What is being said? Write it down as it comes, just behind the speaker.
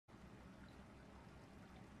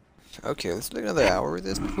Okay, let's do another hour with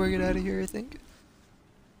this before I get out of here, I think.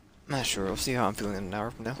 I'm not sure. We'll see how I'm feeling in an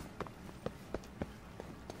hour from now.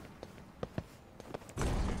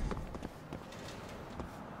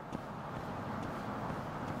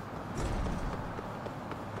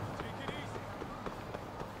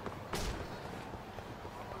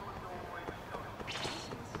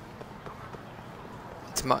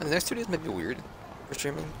 The next 2 days might be weird for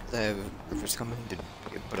streaming. I have roofers coming to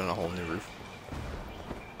get put on a whole new roof.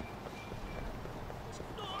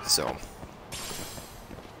 So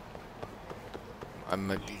I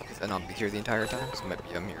might be, and I'll be here the entire time. So I might be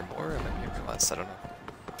here more. I might be here less. I don't know.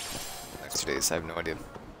 Next 2 days, I have no idea.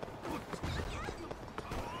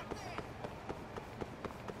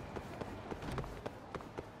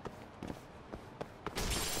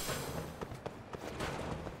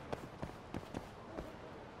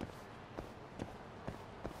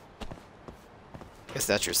 Guess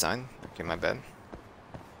that's your sign. Okay, my bad.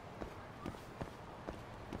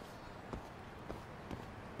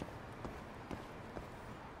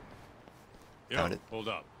 Yo, Found it. hold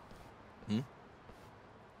up. Hmm?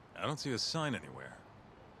 I don't see a sign anywhere.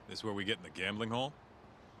 This where we get in the gambling hall?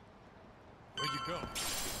 Where'd you go?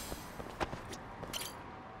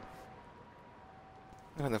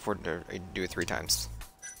 I can afford to do it 3 times.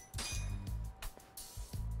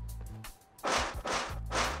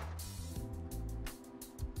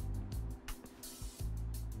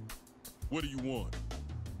 What do you want?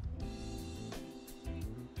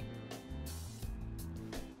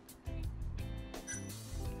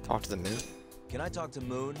 Talk to the moon. Can I talk to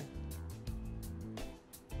Moon?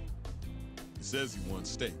 He says he wants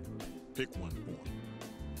steak. Pick one for him.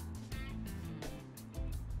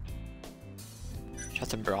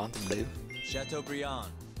 Chateaubriand Blue.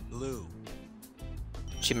 Chateaubriand. Blue.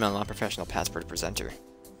 Achievement unlocked professional passport presenter.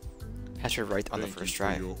 Password right on the Thank first you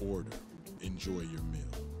try. for your order. Enjoy your meal.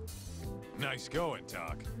 Nice going,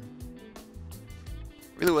 Doc.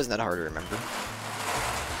 Really wasn't that hard to remember.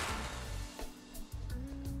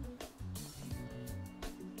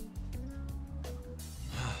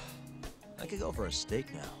 I could go for a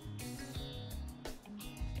steak now.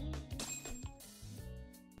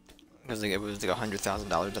 It was like $100,000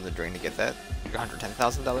 down the drain to get that. Like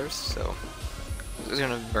 $110,000, so it was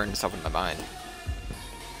gonna burn itself in my mind.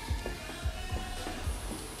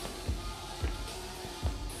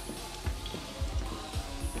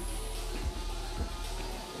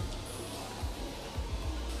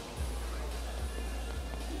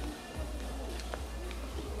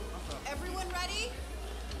 Everyone ready?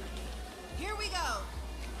 Here we go.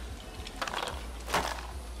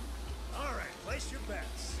 All right, place your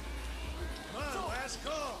bets. Come on, last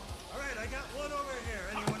call. All right, I got one over here.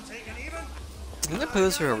 Anyone taking even? Didn't I play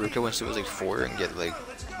this for Haruka when she was like 4 and get like,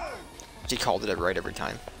 Let's go. she called it right every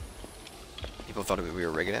time? People thought we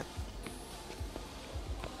were rigging it.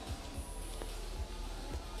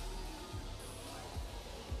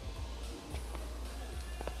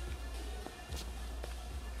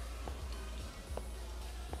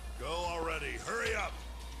 Go already. Hurry up.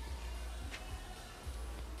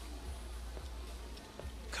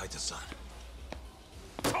 Kaita-san.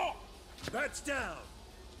 Bets down.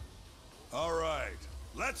 All right,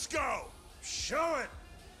 let's go. Show it.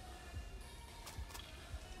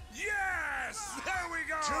 Yes! There we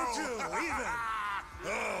go! 2-2, even.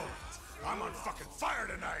 Oh, I'm on fucking fire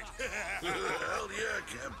tonight. Hell yeah,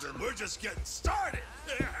 Captain. We're just getting started.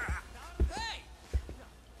 Hey!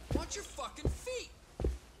 Watch your fucking feet!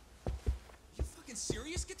 You fucking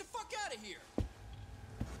serious? Get the fuck out of here!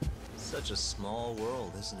 Such a small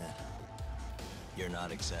world, isn't it? You're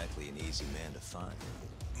not exactly an easy man to find.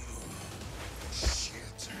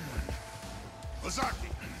 Shit. Ozaki.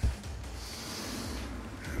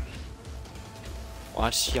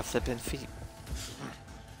 Watch your flipping feet.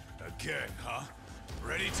 Again, huh?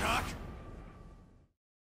 Ready, Doc?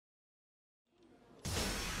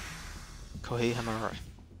 Kohei Hamura.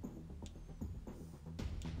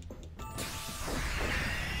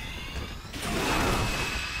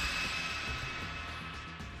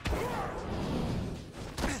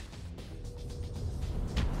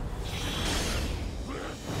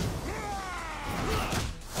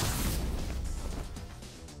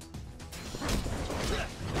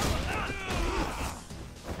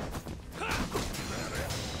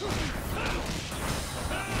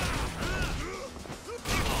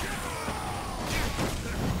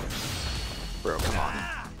 Bro, come on.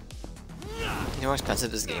 You know how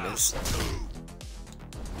expensive this game is?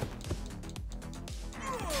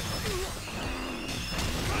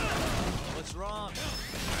 What's wrong?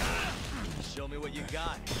 Show me what you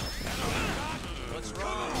got. What's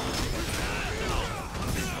wrong?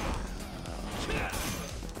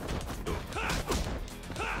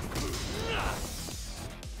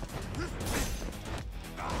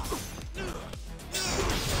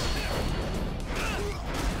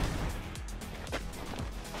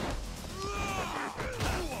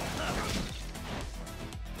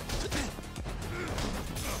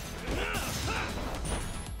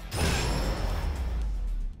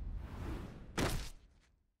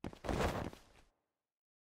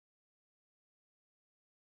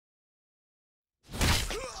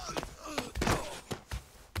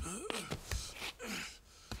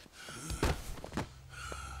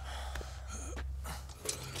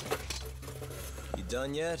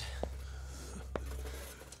 done yet?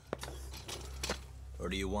 Or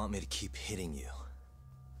do you want me to keep hitting you?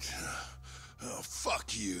 Oh, fuck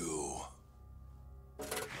you.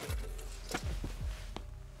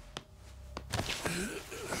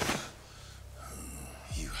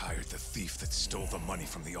 You hired the thief that stole the money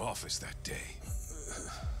from the office that day.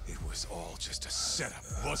 It was all just a setup,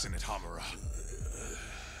 wasn't it, Hamura?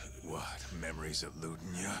 What, memories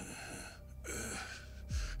eluding you?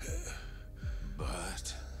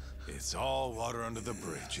 But it's all water under the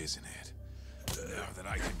bridge, isn't it? Now that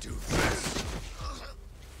I can do this...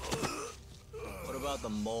 What about the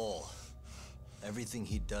mole? Everything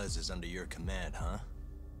he does is under your command, huh?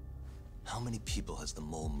 How many people has the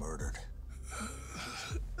mole murdered?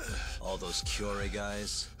 All those Kyorei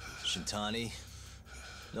guys? Shintani?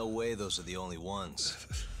 No way those are the only ones.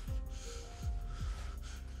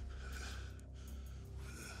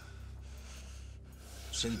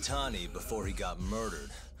 Shintani, before he got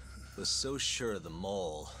murdered, was so sure the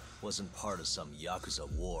mole wasn't part of some Yakuza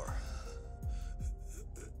war.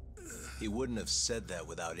 He wouldn't have said that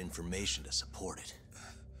without information to support it.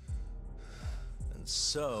 And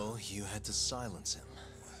so, you had to silence him.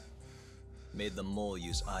 Made the mole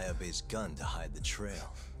use Ayabe's gun to hide the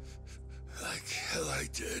trail. Like hell I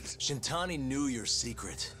did. Shintani knew your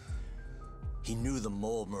secret. He knew the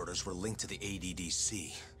mole murders were linked to the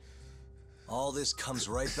ADDC. All this comes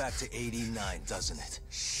right back to 89, doesn't it?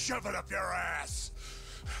 Shove it up your ass!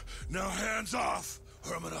 Now hands off,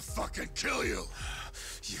 or I'm gonna fucking kill you!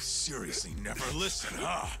 You seriously never listen,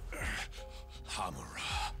 huh?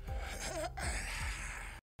 Hamura.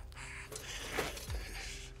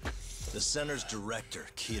 The center's director,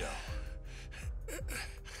 Kido.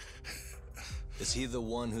 Is he the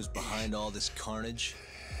one who's behind all this carnage?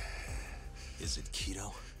 Is it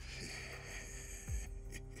Kido?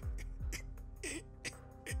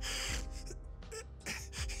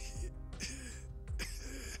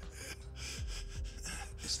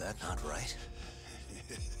 Is that not right?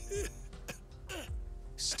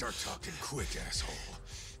 Start talking quick, asshole.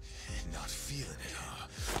 Not feeling it, huh?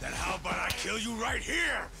 Then how about I kill you right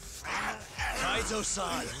here?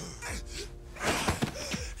 Kaizo-san!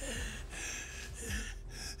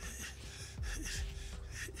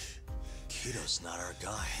 Kido's not our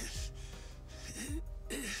guy.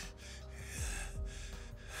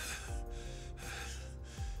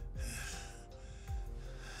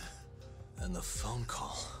 And the phone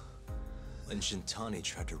call. When Shintani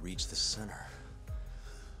tried to reach the center.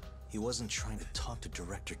 He wasn't trying to talk to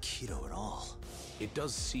Director Kido at all. It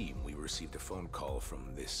does seem we received a phone call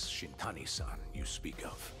from this Shintani-san you speak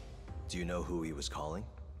of. Do you know who he was calling?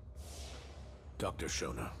 Dr.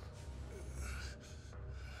 Shona.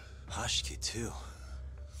 Hashiki, too.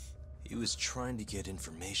 He was trying to get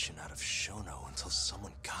information out of Shono until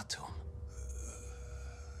someone got to him.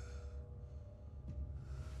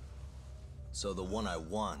 So the one I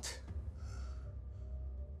want...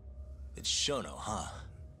 it's Shono, huh?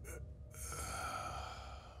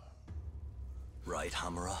 Right,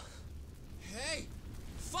 Hamura? Hey!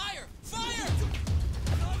 Fire! Fire!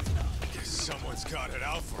 Guess someone's got it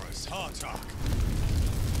out for us, huh, Doc?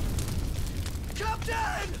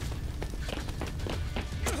 Captain!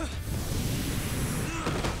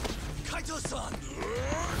 Kaito-san!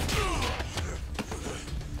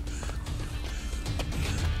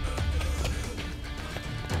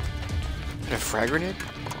 A frag grenade?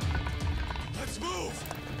 Let's move!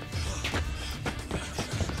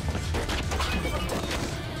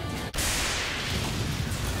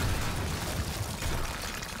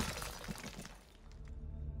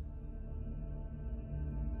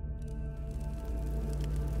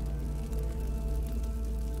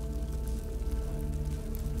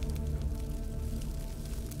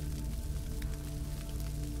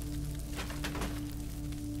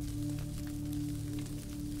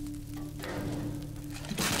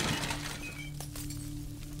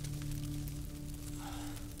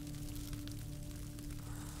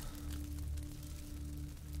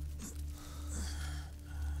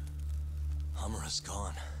 Hamura's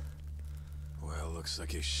gone. Well, looks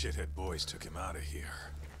like his shithead boys took him out of here.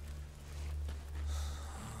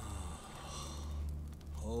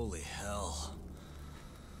 Holy hell.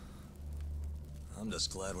 I'm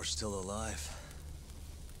just glad we're still alive.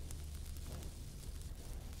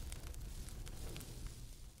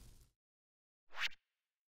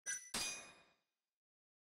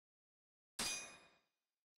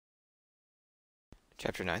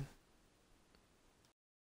 Chapter 9.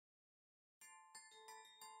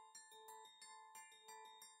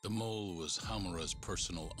 The mole was Hamura's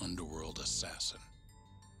personal underworld assassin.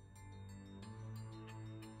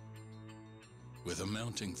 With a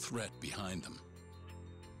mounting threat behind them,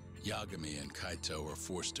 Yagami and Kaito were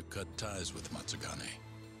forced to cut ties with Matsugane.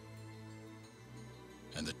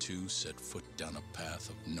 And the two set foot down a path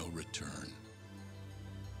of no return.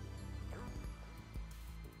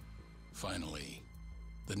 Finally,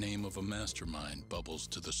 the name of a mastermind bubbles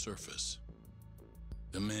to the surface.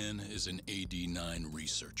 The man is an AD-9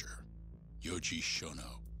 researcher, Yoji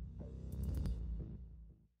Shono.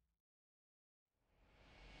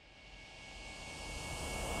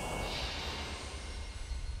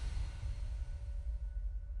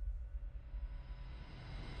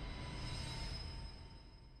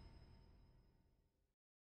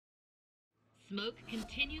 Smoke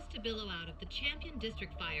continues to billow out of the Champion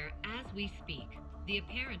District fire as we speak. The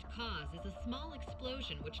apparent cause is a small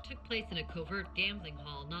explosion which took place in a covert gambling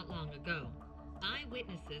hall not long ago.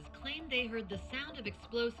 Eyewitnesses claim they heard the sound of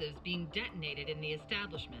explosives being detonated in the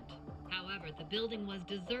establishment. However, the building was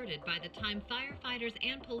deserted by the time firefighters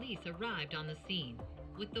and police arrived on the scene.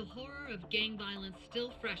 With the horror of gang violence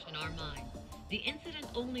still fresh in our minds, the incident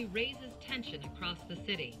only raises tension across the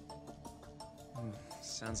city.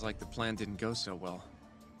 Sounds like the plan didn't go so well.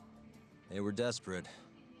 They were desperate.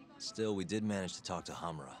 Still, we did manage to talk to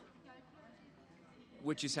Hamura.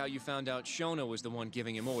 Which is how you found out Shono was the one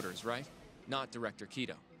giving him orders, right? Not Director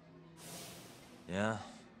Kido. Yeah,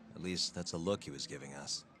 at least that's a look he was giving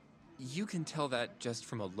us. You can tell that just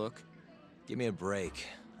from a look? Give me a break.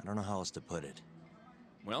 I don't know how else to put it.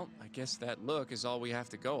 Well, I guess that look is all we have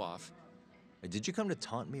to go off. Did you come to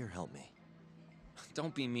taunt me or help me?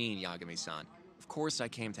 Don't be mean, Yagami-san. Of course I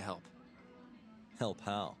came to help. Help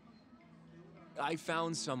how? I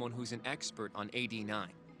found someone who's an expert on AD-9.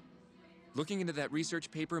 Looking into that research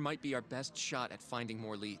paper might be our best shot at finding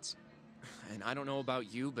more leads. And I don't know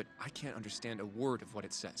about you, but I can't understand a word of what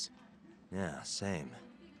it says. Yeah, same.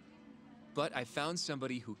 But I found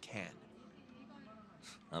somebody who can.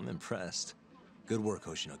 I'm impressed. Good work,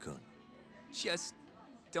 Hoshino-kun. Just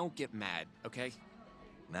don't get mad, okay?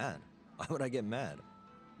 Mad? Why would I get mad?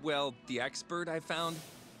 Well, the expert I found,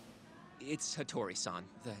 it's Hattori-san,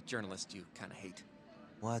 the journalist you kind of hate.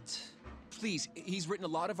 What? Please, he's written a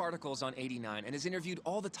lot of articles on AD-9 and has interviewed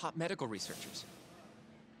all the top medical researchers.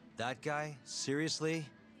 That guy? Seriously?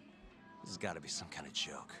 This has got to be some kind of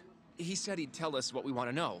joke. He said he'd tell us what we want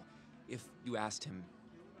to know, if you asked him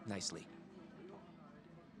nicely.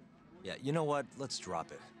 Yeah, you know what? Let's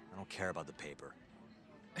drop it. I don't care about the paper.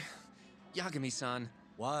 Yagami-san.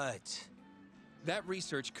 What? That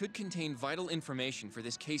research could contain vital information for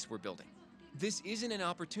this case we're building. This isn't an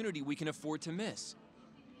opportunity we can afford to miss.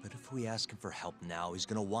 But if we ask him for help now, he's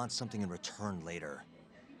gonna want something in return later.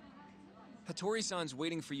 Hattori-san's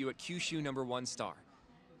waiting for you at Kyushu #1 star.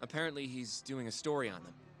 Apparently he's doing a story on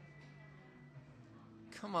them.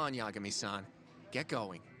 Come on, Yagami-san. Get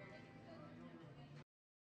going.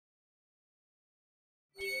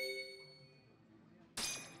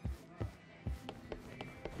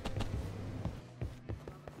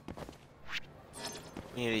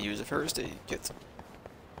 You need to use it first to get some.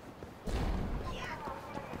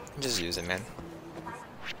 Just use it, man.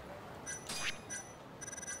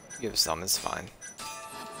 Give some, it's fine.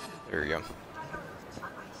 There you go.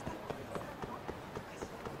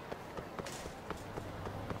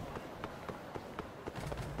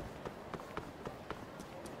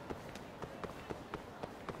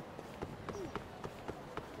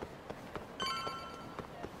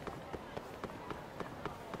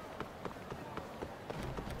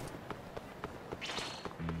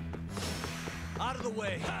 Out of the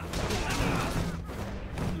way!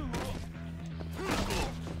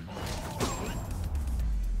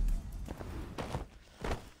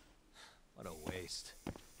 What a waste.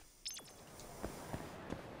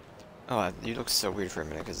 Oh, you look so weird for a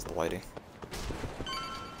minute because of the lighting.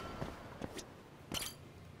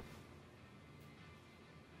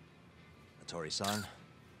 Hattori-san?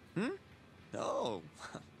 Oh,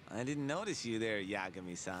 I didn't notice you there,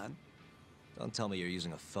 Yagami-san. Don't tell me you're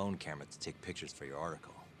using a phone camera to take pictures for your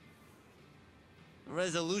article.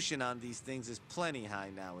 Resolution on these things is plenty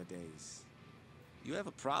high nowadays. You have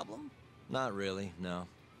a problem? Not really, no.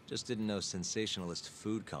 Just didn't know sensationalist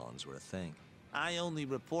food columns were a thing. I only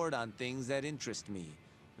report on things that interest me.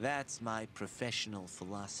 That's my professional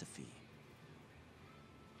philosophy.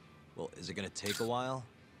 Well, is it gonna take a while?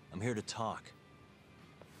 I'm here to talk.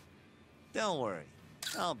 Don't worry.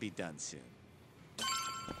 I'll be done soon.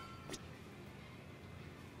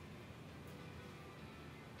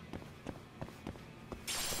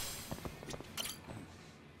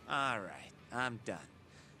 All right, I'm done.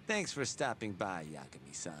 Thanks for stopping by,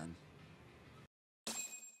 Yagami-san.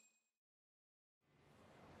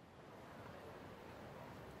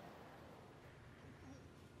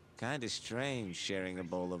 Kinda strange sharing a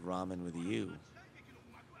bowl of ramen with you.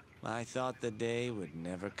 I thought the day would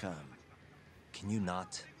never come. Can you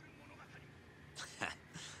not?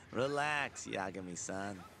 Relax,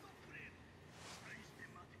 Yagami-san.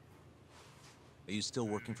 Are you still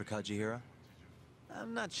working for Kajihira?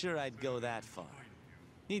 I'm not sure I'd go that far.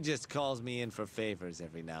 He just calls me in for favors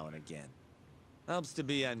every now and again. Helps to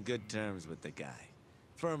be on good terms with the guy.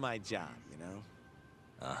 For my job, you know?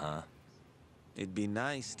 Uh-huh. It'd be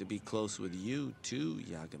nice to be close with you, too,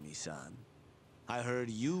 Yagami-san. I heard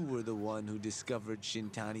you were the one who discovered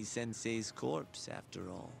Shintani-sensei's corpse, after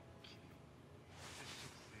all.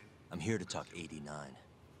 I'm here to talk 89.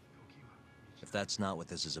 If that's not what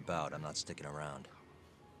this is about, I'm not sticking around.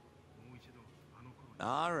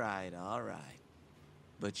 All right.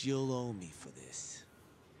 But you'll owe me for this.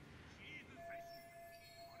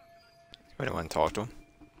 I don't want to talk to him.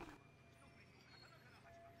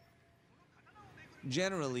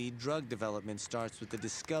 Generally, drug development starts with the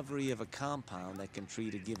discovery of a compound that can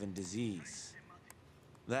treat a given disease.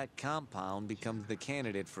 That compound becomes the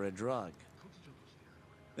candidate for a drug.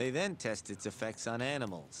 They then test its effects on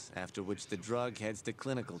animals, after which the drug heads to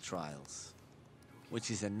clinical trials.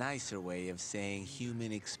 Which is a nicer way of saying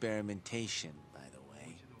human experimentation, by the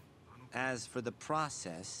way. As for the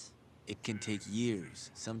process, it can take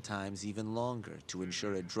years, sometimes even longer, to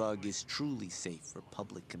ensure a drug is truly safe for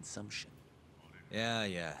public consumption.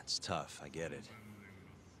 Yeah, it's tough, I get it.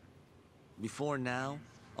 Before now,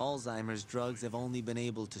 Alzheimer's drugs have only been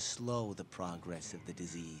able to slow the progress of the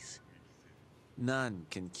disease. None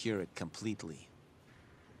can cure it completely.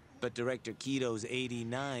 But Director Keto's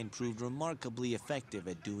 89 proved remarkably effective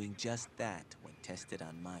at doing just that when tested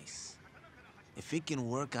on mice. If it can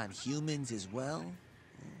work on humans as well,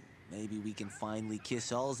 maybe we can finally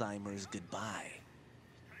kiss Alzheimer's goodbye.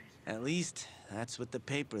 At least, that's what the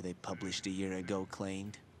paper they published a year ago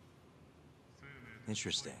claimed.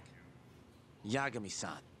 Interesting.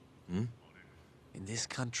 Yagami-san. Hmm? In this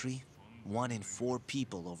country, 1 in 4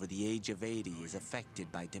 people over the age of 80 is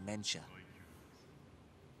affected by dementia.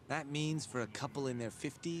 That means for a couple in their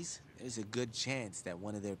 50s, there's a good chance that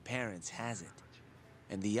one of their parents has it.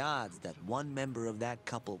 And the odds that one member of that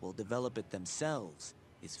couple will develop it themselves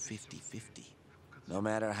is 50-50. No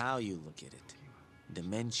matter how you look at it,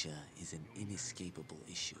 dementia is an inescapable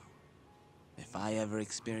issue. If I ever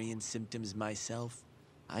experienced symptoms myself,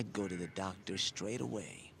 I'd go to the doctor straight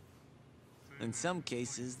away. In some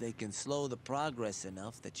cases, they can slow the progress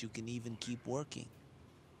enough that you can even keep working.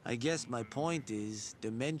 I guess my point is,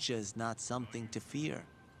 dementia is not something to fear.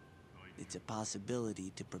 It's a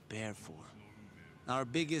possibility to prepare for. Our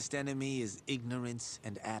biggest enemy is ignorance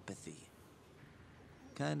and apathy.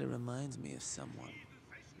 Kinda reminds me of someone.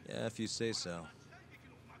 Yeah, if you say so.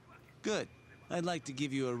 Good. I'd like to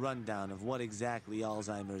give you a rundown of what exactly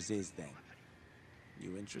Alzheimer's is then.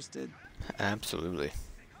 You interested? Absolutely.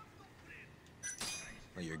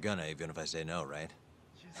 Well, you're gonna, even if I say no, right?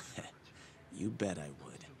 You bet I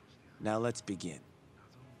would. Now let's begin.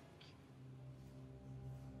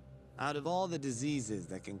 Out of all the diseases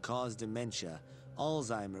that can cause dementia,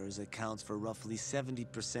 Alzheimer's accounts for roughly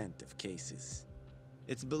 70% of cases.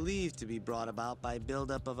 It's believed to be brought about by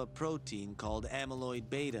buildup of a protein called amyloid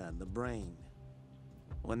beta in the brain.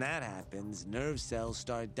 When that happens, nerve cells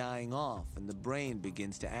start dying off and the brain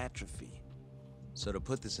begins to atrophy. So to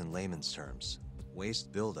put this in layman's terms,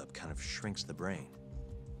 waste buildup kind of shrinks the brain.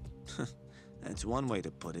 That's one way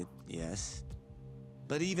to put it, yes.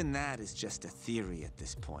 But even that is just a theory at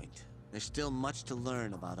this point. There's still much to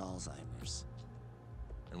learn about Alzheimer's.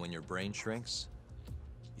 And when your brain shrinks?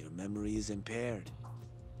 Your memory is impaired.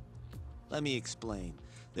 Let me explain.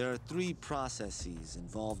 There are 3 processes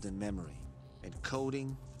involved in memory: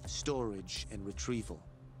 encoding, storage, and retrieval.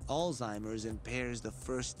 Alzheimer's impairs the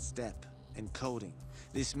first step, encoding.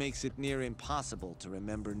 This makes it near impossible to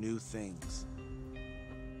remember new things.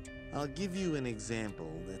 I'll give you an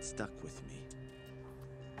example that stuck with me.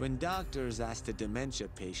 When doctors asked a dementia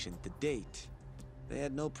patient the date, they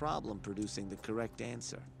had no problem producing the correct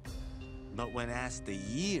answer. But when asked the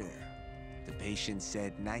year, the patient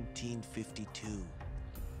said 1952.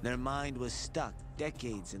 Their mind was stuck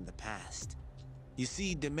decades in the past. You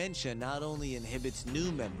see, dementia not only inhibits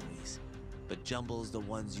new memories, but jumbles the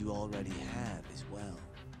ones you already have as well.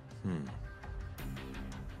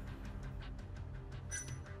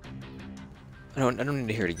 I don't need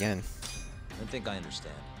to hear it again. I think I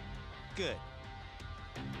understand. Good.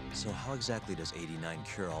 So how exactly does 89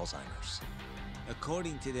 cure Alzheimer's?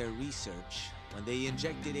 According to their research, when they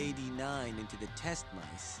injected 89 into the test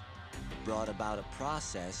mice, it brought about a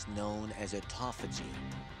process known as autophagy.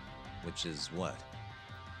 Which is what?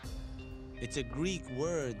 It's a Greek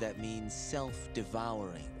word that means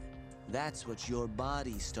self-devouring. That's what your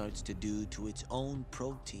body starts to do to its own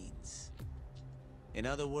proteins. In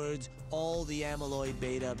other words, all the amyloid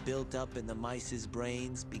beta built up in the mice's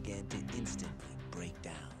brains began to instantly break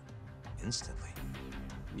down. Instantly?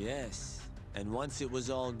 Yes, and once it was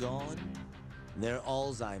all gone, their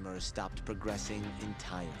Alzheimer's stopped progressing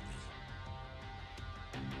entirely.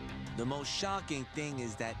 The most shocking thing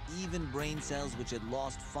is that even brain cells which had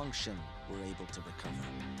lost function were able to recover.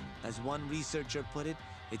 As one researcher put it,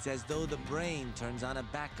 it's as though the brain turns on a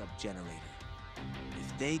backup generator.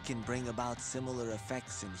 If they can bring about similar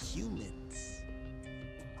effects in humans,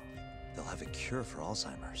 they'll have a cure for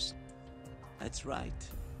Alzheimer's. That's right.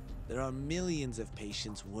 There are millions of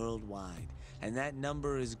patients worldwide, and that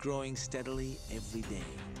number is growing steadily every day.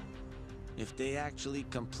 If they actually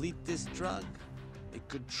complete this drug, it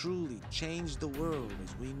could truly change the world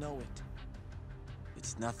as we know it.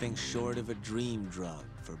 It's nothing short of a dream drug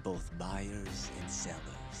for both buyers and sellers.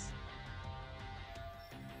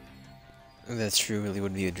 That's true, really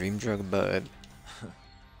would be a dream drug, but...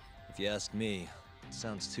 If you ask me, it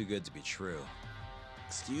sounds too good to be true.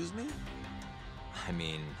 Excuse me? I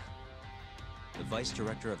mean, the vice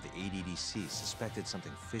director of the ADDC suspected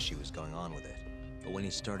something fishy was going on with it. But when he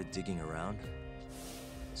started digging around,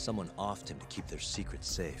 someone offed him to keep their secret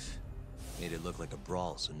safe. Made it look like a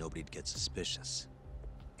brawl so nobody'd get suspicious.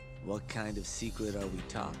 What kind of secret are we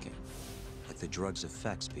talking? Like the drug's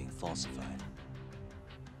effects being falsified.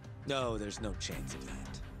 No, there's no chance of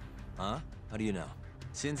that. Huh? How do you know?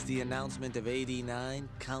 Since the announcement of AD9,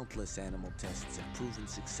 countless animal tests have proven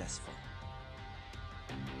successful.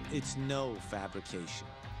 It's no fabrication.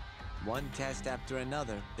 One test after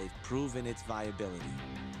another, they've proven its viability.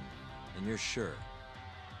 And you're sure?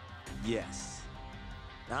 Yes.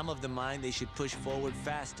 I'm of the mind they should push forward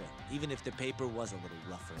faster, even if the paper was a little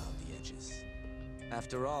rough around the edges.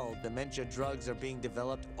 After all, dementia drugs are being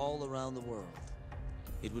developed all around the world.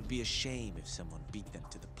 It would be a shame if someone beat them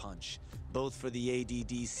to the punch, both for the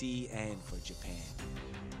ADDC and for Japan.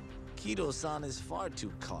 Kido-san is far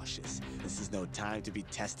too cautious. This is no time to be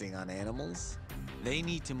testing on animals. They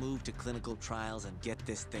need to move to clinical trials and get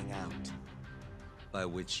this thing out. By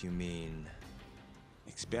which you mean...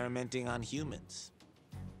 experimenting on humans.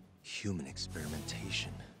 Human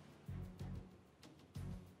experimentation.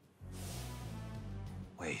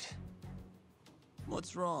 Wait.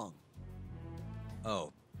 What's wrong?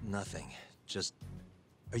 Oh, nothing. Just...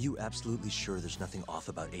 Are you absolutely sure there's nothing off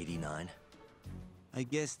about 89? I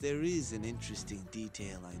guess there is an interesting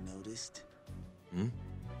detail I noticed. Hmm?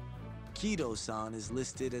 Kido-san is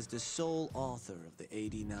listed as the sole author of the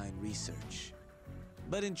 89 research.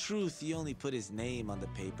 But in truth, he only put his name on the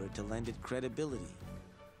paper to lend it credibility.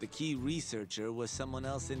 The key researcher was someone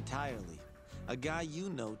else entirely. A guy you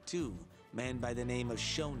know, too. Man by the name of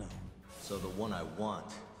Shono. So the one I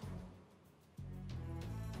want...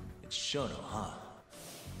 It's Shono, huh?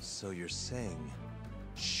 So you're saying...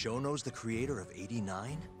 Shono's the creator of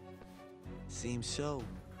 89? Seems so.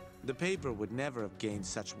 The paper would never have gained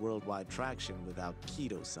such worldwide traction without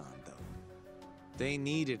Kido-san, though. They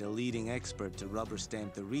needed a leading expert to rubber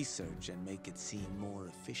stamp the research and make it seem more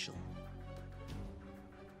official.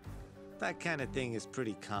 That kind of thing is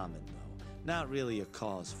pretty common, though. Not really a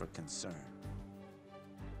cause for concern.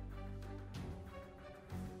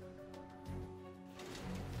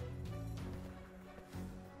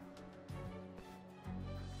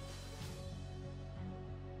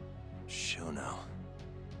 Shono,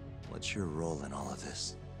 what's your role in all of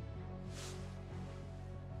this?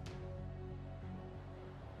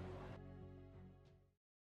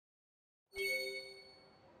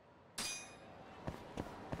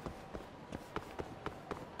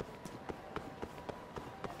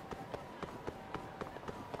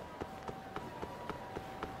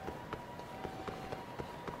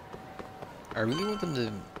 I really want them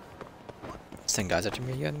to send guys after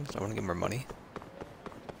me again. I want to get more money.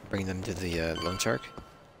 Bring them to the loan shark.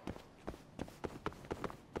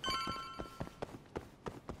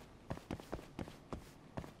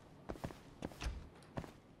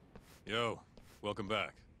 Yo, welcome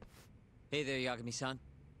back. Hey there, Yagami-san.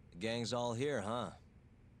 The gang's all here, huh?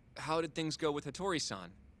 How did things go with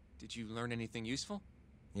Hattori-san? Did you learn anything useful?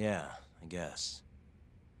 Yeah, I guess.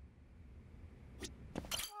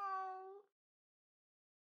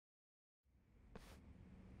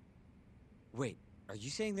 Wait, are you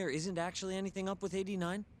saying there isn't actually anything up with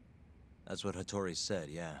 89? That's what Hattori said,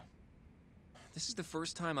 yeah. This is the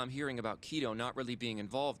first time I'm hearing about Kido not really being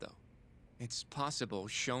involved, though. It's possible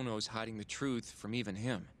Shono's hiding the truth from even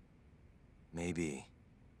him. Maybe.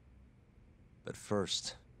 But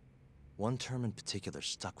first, One term in particular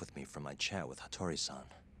stuck with me from my chat with Hattori-san.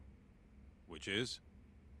 Which is?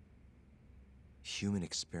 Human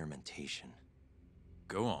experimentation.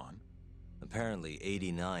 Go on. Apparently,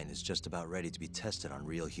 89 is just about ready to be tested on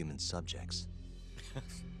real human subjects.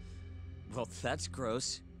 Well, that's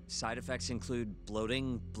gross. Side effects include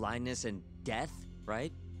bloating, blindness, and death,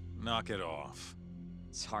 right? Knock it off.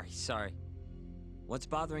 Sorry. What's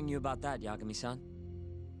bothering you about that, Yagami-san?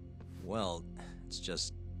 Well, it's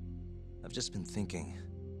just... I've just been thinking...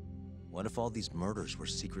 What if all these murders were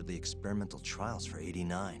secretly experimental trials for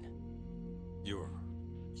 89?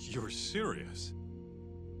 You're serious?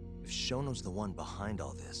 If Shono's the one behind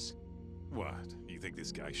all this... What? You think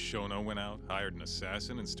this guy Shono went out, hired an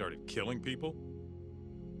assassin, and started killing people?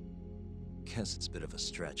 Guess it's a bit of a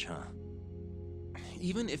stretch, huh?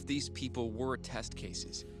 Even if these people were test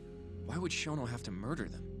cases, why would Shono have to murder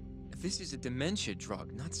them? This is a dementia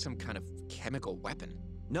drug, not some kind of chemical weapon.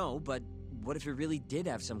 No, but what if it really did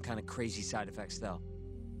have some kind of crazy side effects, though?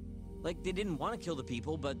 Like, they didn't want to kill the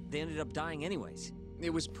people, but they ended up dying anyways. It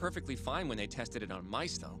was perfectly fine when they tested it on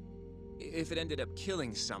mice, though. If it ended up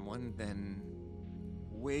killing someone, then...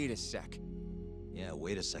 Wait a sec. Yeah,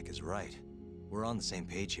 wait a sec is right. We're on the same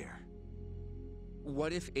page here.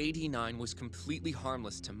 What if 89 was completely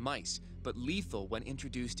harmless to mice, but lethal when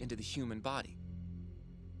introduced into the human body?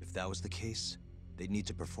 If that was the case, they'd need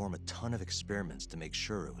to perform a ton of experiments to make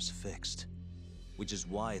sure it was fixed. Which is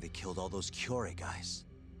why they killed all those Kyorei guys.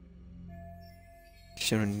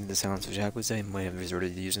 Shono needed the silence of Yakuza and might have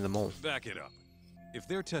resorted to using the mole. Back it up. If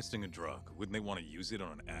they're testing a drug, wouldn't they want to use it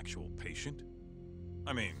on an actual patient?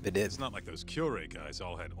 I mean, it's not like those Kyorei guys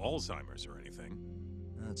all had Alzheimer's or anything.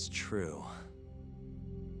 That's true.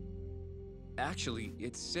 Actually,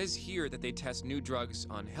 it says here that they test new drugs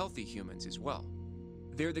on healthy humans as well.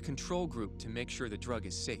 They're the control group to make sure the drug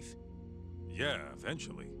is safe. Yeah,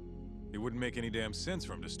 eventually. It wouldn't make any damn sense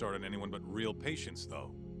for them to start on anyone but real patients,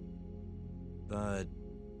 though. But...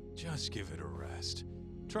 just give it a rest.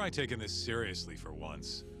 Try taking this seriously for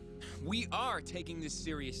once. We are taking this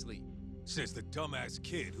seriously. Says the dumbass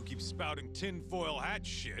kid who keeps spouting tinfoil hat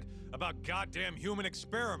shit about goddamn human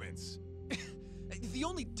experiments. The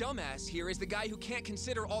only dumbass here is the guy who can't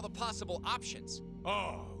consider all the possible options.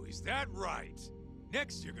 Oh, is that right?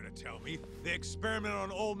 Next you're gonna tell me they experimented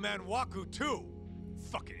on old man Waku too.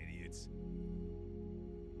 Fucking idiots.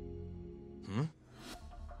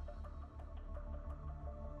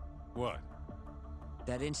 What?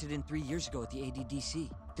 That incident 3 years ago at the ADDC.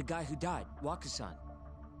 The guy who died, Waku-san.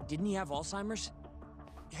 Didn't he have Alzheimer's?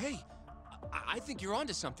 Hey, I think you're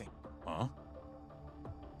onto something. Huh?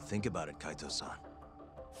 Think about it, Kaito-san.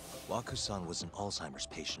 Waku-san was an Alzheimer's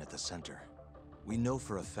patient at the center. We know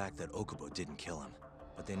for a fact that Okubo didn't kill him,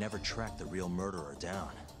 but they never tracked the real murderer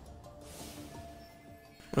down.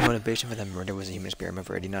 The motivation for that murder was a human experiment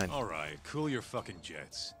for 89. Alright, cool your fucking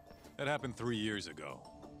jets. That happened 3 years ago.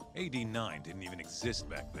 AD9 didn't even exist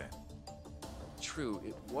back then. True,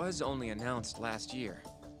 it was only announced last year.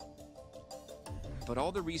 But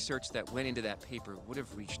all the research that went into that paper would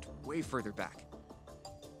have reached way further back.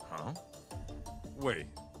 Huh? Wait,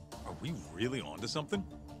 are we really onto something?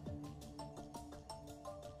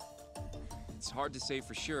 It's hard to say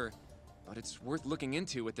for sure, but it's worth looking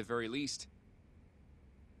into at the very least.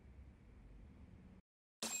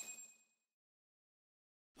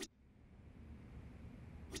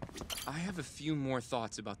 I have a few more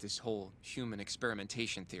thoughts about this whole human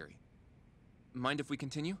experimentation theory. Mind if we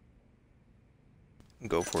continue?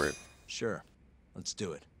 Go for it. Sure. Let's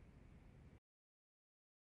do it.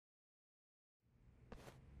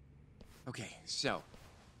 Okay, so...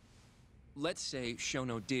 let's say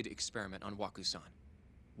Shono did experiment on Waku-san.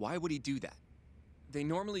 Why would he do that? They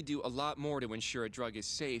normally do a lot more to ensure a drug is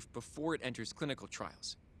safe before it enters clinical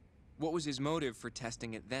trials. What was his motive for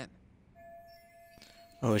testing it then?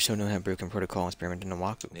 Oh, Shono had broken protocol experimenting on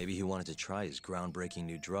Waku. Maybe he wanted to try his groundbreaking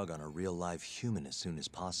new drug on a real live human as soon as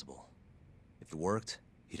possible. If it worked,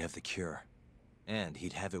 he'd have the cure. And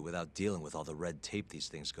he'd have it without dealing with all the red tape these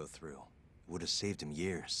things go through. It would have saved him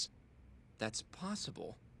years. That's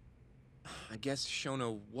possible. I guess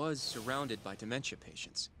Shono was surrounded by dementia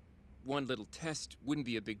patients. One little test wouldn't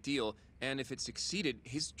be a big deal, and if it succeeded,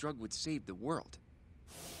 his drug would save the world.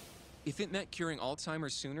 If it meant curing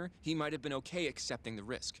Alzheimer's sooner, he might have been okay accepting the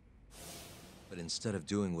risk. But instead of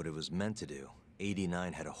doing what it was meant to do,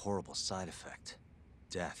 89 had a horrible side effect.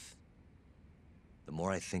 Death. The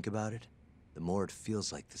more I think about it, the more it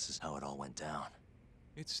feels like this is how it all went down.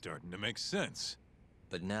 It's starting to make sense.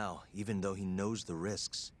 But now, even though he knows the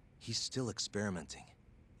risks, he's still experimenting,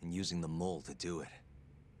 and using the mole to do it.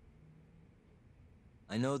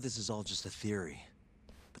 I know this is all just a theory,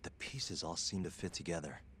 but but the pieces all seem to fit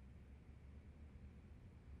together.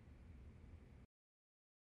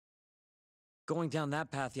 Going down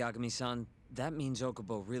that path, Yagami-san, that means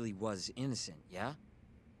Okubo really was innocent, yeah?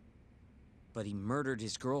 But he murdered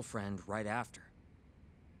his girlfriend right after.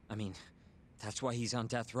 I mean, that's why he's on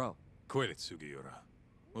death row. Quit it, Sugiura.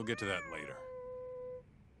 We'll get to that later.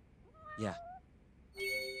 Yeah.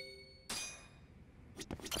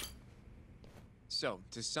 So,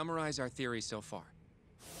 to summarize our theory so far.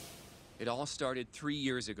 It all started 3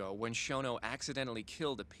 years ago when Shono accidentally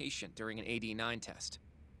killed a patient during an AD9 test.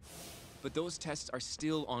 But those tests are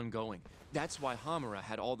still ongoing. That's why Hamura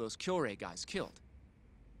had all those Kyorei guys killed.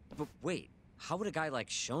 But wait, how would a guy like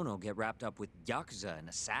Shono get wrapped up with Yakuza and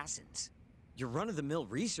assassins? Your run-of-the-mill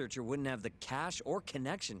researcher wouldn't have the cash or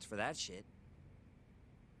connections for that shit.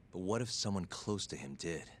 But what if someone close to him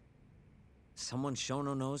did? Someone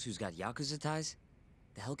Shono knows who's got Yakuza ties?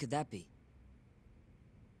 The hell could that be?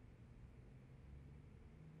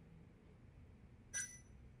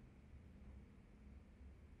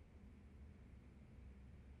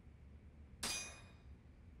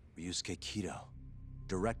 Ryusuke Kido,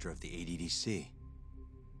 director of the ADDC.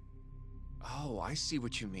 Oh, I see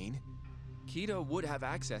what you mean. Kido would have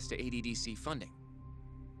access to ADDC funding.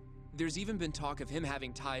 There's even been talk of him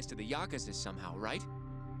having ties to the Yakuza somehow, right?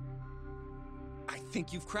 I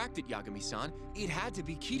think you've cracked it, Yagami-san. It had to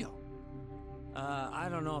be Kido. I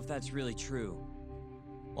don't know if that's really true.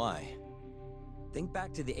 Why? Think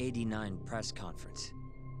back to the AD9 press conference.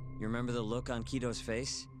 You remember the look on Kido's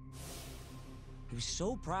face? He was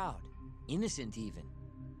so proud, innocent even.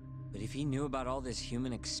 But if he knew about all this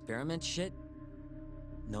human experiment shit,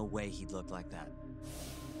 no way he'd look like that.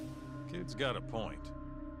 Kid's got a point.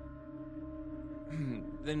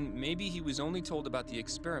 Then maybe he was only told about the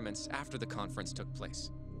experiments after the conference took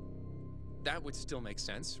place. That would still make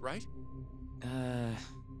sense, right?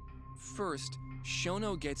 First,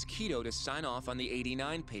 Shono gets Kido to sign off on the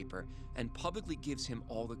AD9 paper and publicly gives him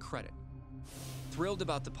all the credit. Thrilled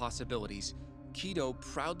about the possibilities, Kido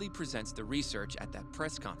proudly presents the research at that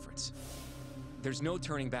press conference. There's no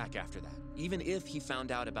turning back after that, even if he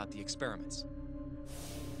found out about the experiments.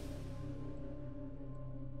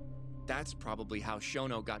 That's probably how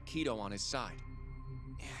Shono got Kido on his side.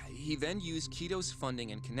 He then used Kido's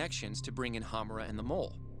funding and connections to bring in Hamura and the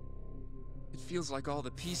Mole. It feels like all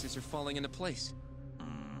the pieces are falling into place.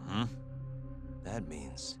 Mm-hmm. That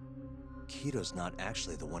means Kido's not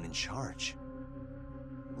actually the one in charge.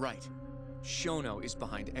 Right. Shono is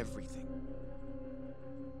behind everything.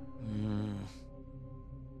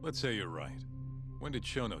 Let's say you're right. When did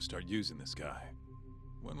Shono start using this guy?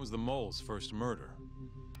 When was the Mole's first murder?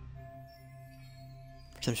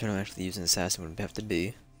 Some Shono actually using an assassin would have to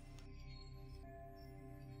be.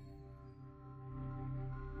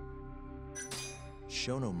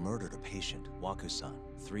 Shono murdered a patient, Waku-san,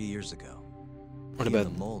 3 years ago. What He and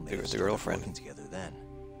about the Mole may have the started girlfriend? working together then.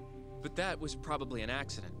 But that was probably an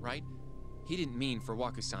accident, right? He didn't mean for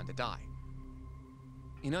Waku-san to die.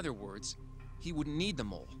 In other words, he wouldn't need the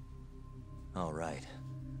Mole. All right.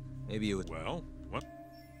 Maybe it would... Well, what?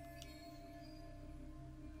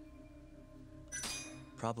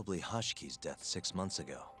 Probably Hashiki's death 6 months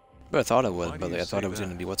ago. But I thought it was, Why do but you I thought say it was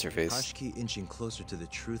going to that? be what's-her-face. Hashiki inching closer to the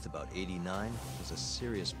truth about 89 was a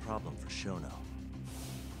serious problem for Shono.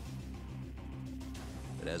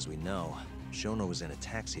 But as we know, Shono was in a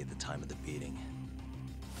taxi at the time of the beating.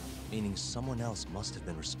 Meaning someone else must have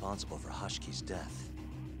been responsible for Hashiki's death.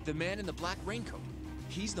 The man in the black raincoat.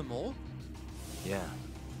 He's the Mole? Yeah.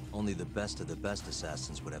 Only the best of the best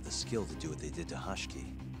assassins would have the skill to do what they did to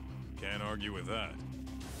Hashiki. Can't argue with that.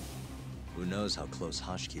 Who knows how close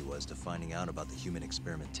Hashiki was to finding out about the human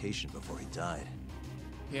experimentation before he died.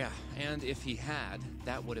 Yeah, and if he had,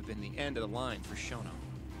 that would have been the end of the line for Shono.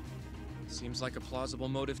 Seems like a plausible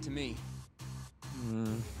motive to me.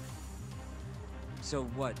 So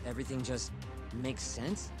what, everything just makes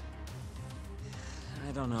sense?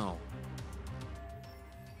 I don't know.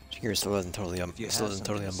 Shigeru still isn't totally If you still have isn't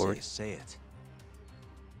something totally to on board. say it.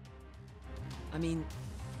 I mean,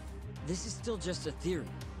 this is still just a theory,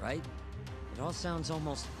 right? It all sounds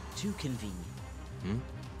almost too convenient.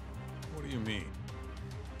 What do you mean?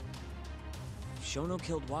 If Shono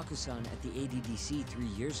killed Waku-san at the ADDC 3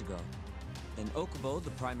 years ago, then Okubo,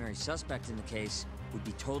 the primary suspect in the case, would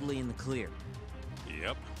be totally in the clear.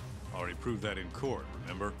 Yep. Already proved that in court,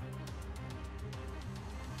 remember?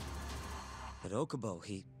 But Okubo,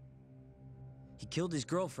 he killed his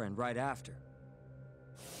girlfriend right after.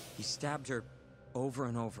 He stabbed her over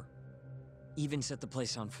and over. Even set the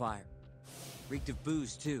place on fire. Reeked of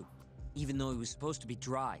booze, too, even though he was supposed to be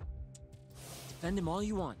dry. Defend him all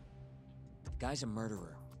you want. The guy's a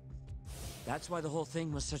murderer. That's why the whole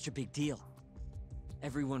thing was such a big deal.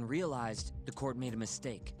 Everyone realized the court made a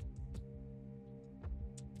mistake.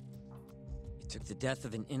 It took the death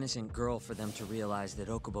of an innocent girl for them to realize that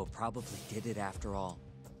Okubo probably did it after all.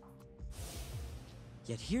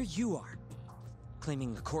 Yet here you are,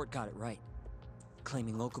 claiming the court got it right,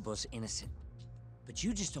 claiming Okubo's innocent. But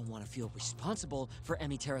you just don't want to feel responsible for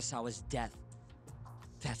Emi Terasawa's death.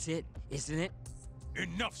 That's it, isn't it?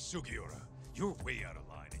 Enough, Sugiura. You're way out of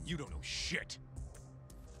line, and you don't know shit.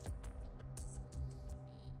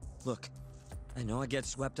 Look, I know I get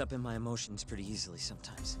swept up in my emotions pretty easily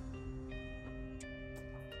sometimes.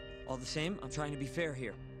 All the same, I'm trying to be fair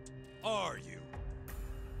here. Are you?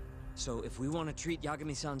 So if we want to treat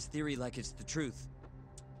Yagami-san's theory like it's the truth,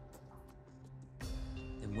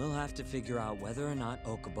 then we'll have to figure out whether or not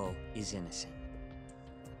Okubo is innocent.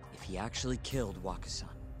 If he actually killed Waka-san.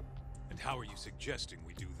 And how are you suggesting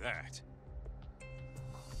we do that?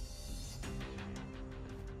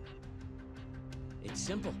 It's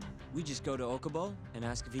simple. We just go to Okubo and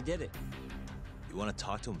ask if he did it. You want to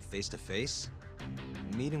talk to him face to face?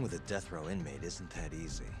 Meeting with a death row inmate isn't that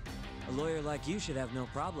easy. A lawyer like you should have no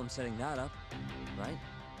problem setting that up, right?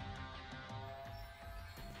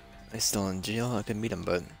 He's still in jail. I could meet him,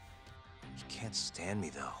 but He can't stand me,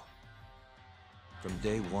 though. From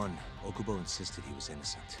day one, Okubo insisted he was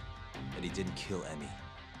innocent, that he didn't kill Emi.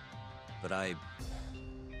 But I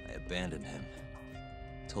abandoned him.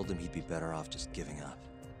 Told him he'd be better off just giving up.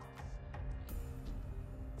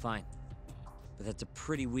 Fine. But that's a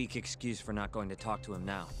pretty weak excuse for not going to talk to him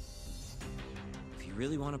now. If you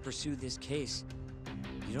really want to pursue this case,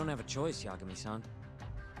 you don't have a choice, Yagami-san.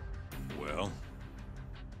 Well?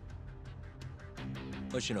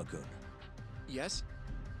 Hoshino-kun, Yes?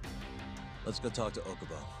 let's go talk to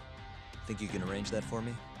Okubo. Think you can arrange that for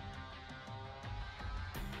me?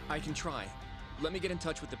 I can try. Let me get in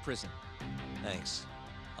touch with the prison. Thanks.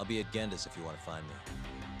 I'll be at Genda's if you want to find me.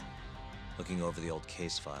 Looking over the old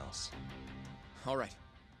case files. All right.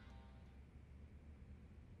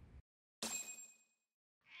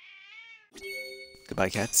 goodbye,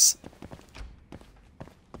 cats.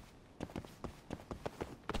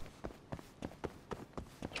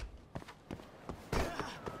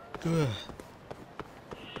 Ugh.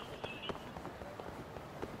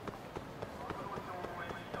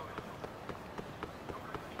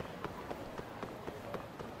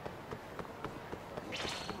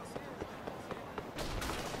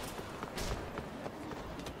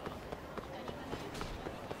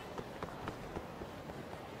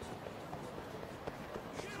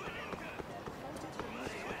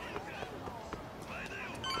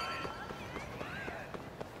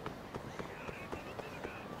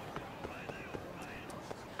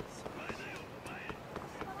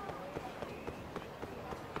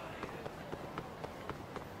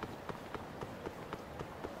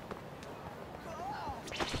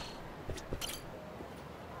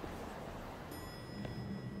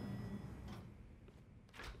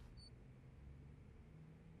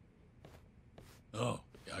 Oh,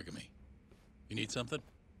 Yagami. You need something?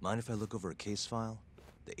 Mind if I look over a case file?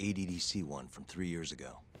 The ADDC one from 3 years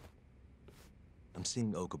ago. I'm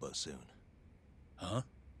seeing Okubo soon. Huh?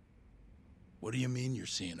 What do you mean you're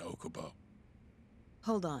seeing Okubo?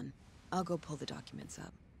 Hold on. I'll go pull the documents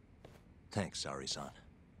up. Thanks, Ari-san.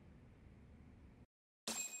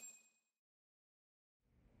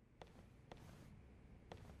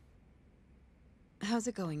 How's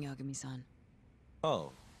it going, Yagami-san?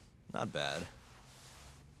 Oh, not bad.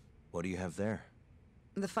 What do you have there?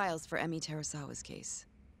 The files for Emi Terasawa's case.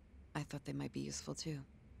 I thought they might be useful too.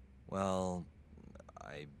 Well,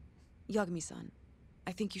 Yagami-san,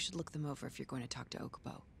 I think you should look them over if you're going to talk to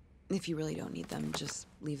Okubo. If you really don't need them, just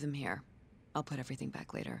leave them here. I'll put everything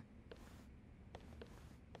back later.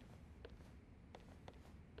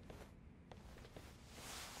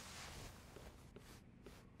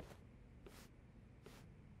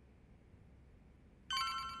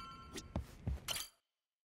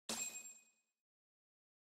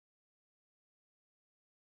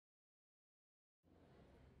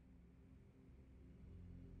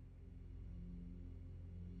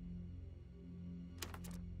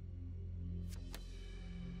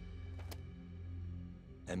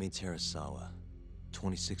 Emi Terasawa,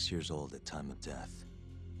 26 years old at time of death.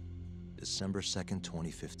 December 2nd,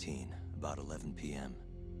 2015, about 11 p.m.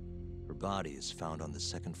 Her body is found on the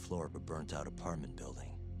second floor of a burnt-out apartment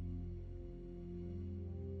building.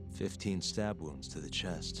 15 stab wounds to the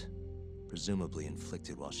chest, presumably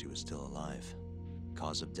inflicted while she was still alive.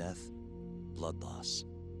 Cause of death? Blood loss.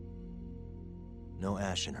 No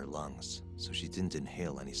ash in her lungs, so she didn't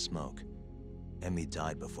inhale any smoke. Emi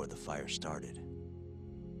died before the fire started.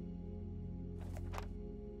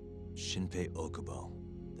 Shinpei Okubo,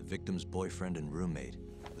 the victim's boyfriend and roommate,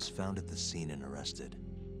 was found at the scene and arrested.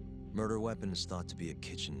 Murder weapon is thought to be a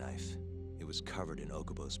kitchen knife. It was covered in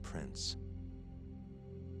Okubo's prints.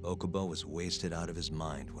 Okubo was wasted out of his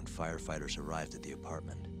mind when firefighters arrived at the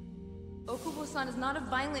apartment. Okubo-san is not a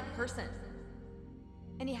violent person.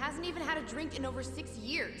 And he hasn't even had a drink in over 6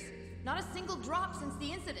 years. Not a single drop since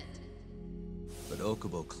the incident. But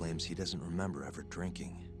Okubo claims he doesn't remember ever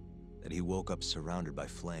drinking, that he woke up surrounded by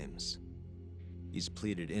flames. He's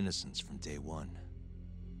pleaded innocence from day one.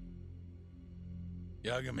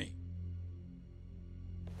 Yagami.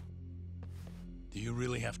 Do you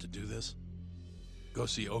really have to do this? Go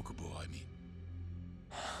see Okubo, I mean.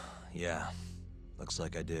 Yeah, looks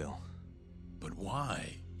like I do. But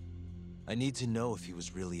why? I need to know if he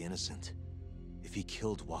was really innocent. If he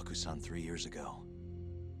killed Waku-san 3 years ago.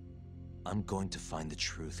 I'm going to find the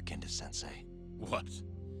truth, Kenta-sensei. What?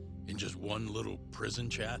 In just one little prison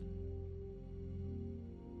chat?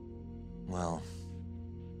 Well,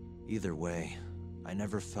 either way, I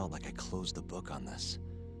never felt like I closed the book on this.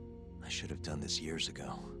 I should have done this years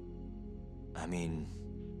ago. I mean,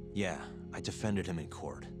 yeah, I defended him in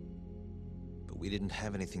court. But we didn't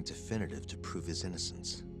have anything definitive to prove his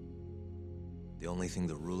innocence. The only thing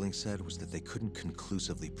the ruling said was that they couldn't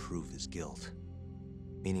conclusively prove his guilt.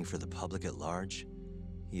 Meaning for the public at large,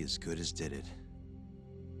 he as good as did it.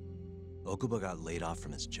 Okubo got laid off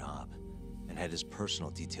from his job, and had his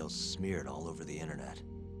personal details smeared all over the internet.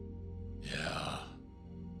 Yeah.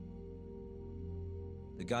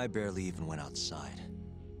 The guy barely even went outside.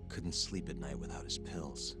 Couldn't sleep at night without his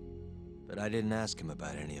pills. But I didn't ask him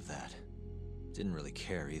about any of that. Didn't really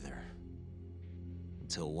care either.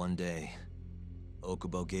 Until one day,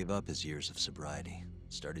 Okubo gave up his years of sobriety,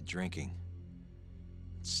 started drinking,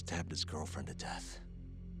 and stabbed his girlfriend to death.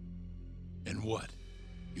 And what?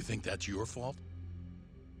 You think that's your fault?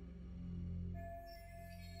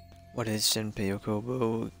 What did Shinpei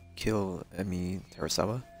Okubo kill Emi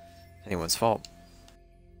Terasawa? Anyone's fault.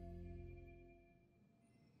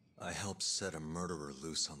 I helped set a murderer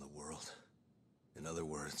loose on the world. In other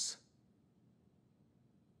words,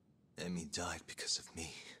 Emi died because of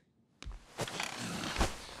me.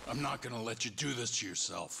 I'm not gonna let you do this to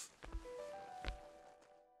yourself.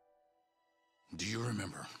 Do you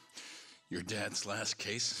remember your dad's last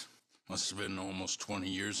case? Must have been almost 20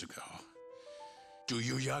 years ago. Do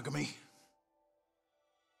you, Yagami?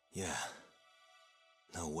 Yeah.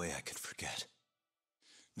 No way I could forget.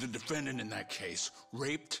 The defendant in that case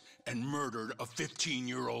raped and murdered a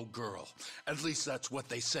 15-year-old girl. At least that's what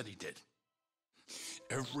they said he did.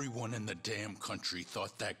 Everyone in the damn country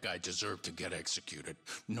thought that guy deserved to get executed.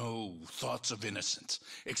 No thoughts of innocence,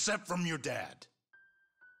 except from your dad.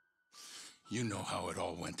 You know how it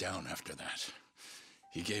all went down after that.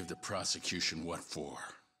 He gave the prosecution what for.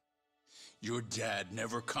 Your dad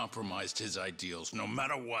never compromised his ideals, no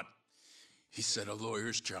matter what. He said a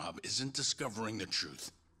lawyer's job isn't discovering the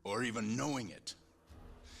truth, or even knowing it.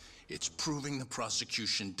 It's proving the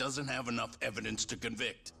prosecution doesn't have enough evidence to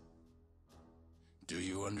convict. Do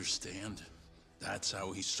you understand? That's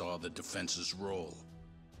how he saw the defense's role.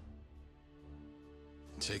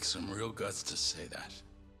 It takes some real guts to say that.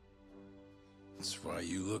 That's why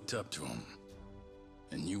you looked up to him.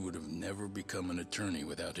 And you would have never become an attorney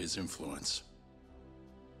without his influence.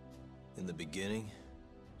 In the beginning,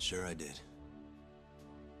 sure I did.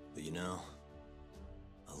 But you know,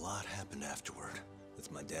 a lot happened afterward,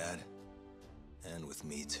 with my dad, and with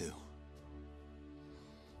me too.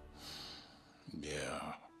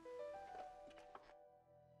 Yeah.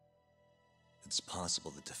 It's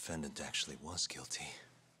possible the defendant actually was guilty.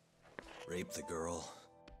 Raped the girl,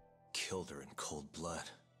 killed her in cold blood.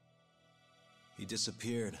 He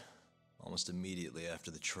disappeared almost immediately after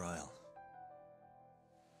the trial.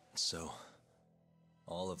 So,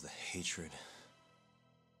 all of the hatred,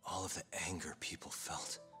 all of the anger people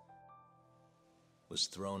felt was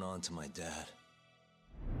thrown onto my dad.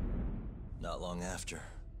 Not long after,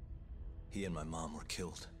 he and my mom were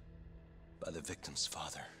killed by the victim's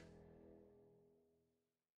father.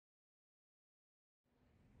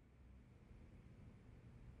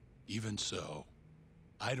 Even so,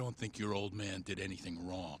 I don't think your old man did anything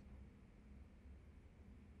wrong.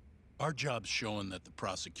 Our job's showing that the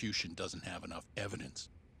prosecution doesn't have enough evidence,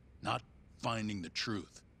 not finding the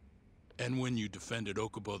truth. And when you defended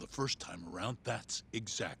Okubo the first time around, that's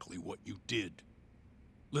exactly what you did.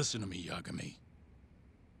 Listen to me, Yagami.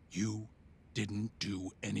 You didn't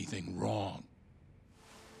do anything wrong.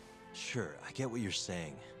 Sure, I get what you're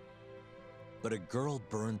saying. But a girl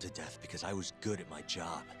burned to death because I was good at my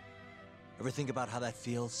job. Ever think about how that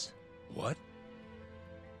feels? What?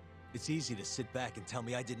 It's easy to sit back and tell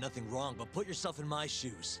me I did nothing wrong, but put yourself in my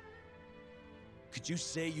shoes. Could you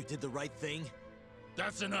say you did the right thing?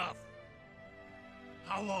 That's enough!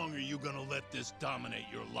 How long are you gonna let this dominate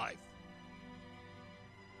your life?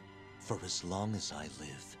 For as long as I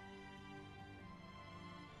live.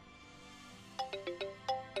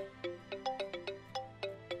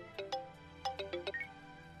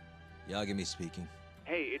 Yagami speaking.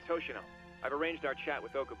 Hey, it's Hoshino. I've arranged our chat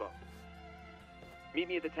with Okubo. Meet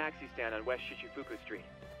me at the taxi stand on West Shichifuku Street.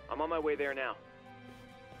 I'm on my way there now.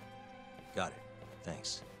 Got it.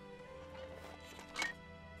 Thanks.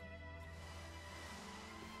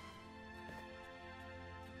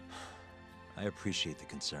 I appreciate the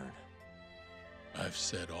concern. I've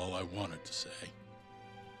said all I wanted to say.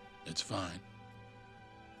 It's fine.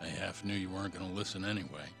 I half knew you weren't gonna listen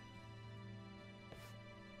anyway.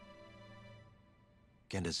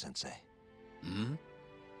 Genda-sensei. Hmm?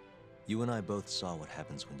 You and I both saw what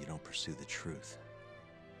happens when you don't pursue the truth.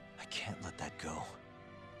 I can't let that go.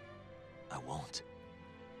 I won't.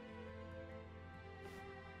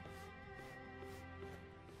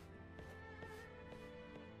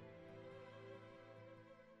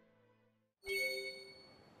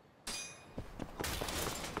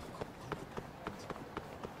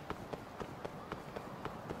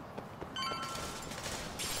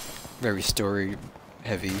 Very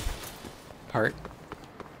story-heavy part.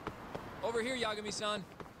 Over here, Yagami-san.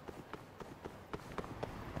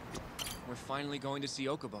 We're finally going to see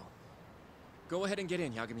Okubo. Go ahead and get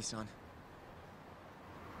in, Yagami-san.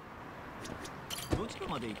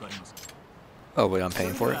 Oh wait, I'm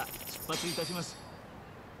paying for it.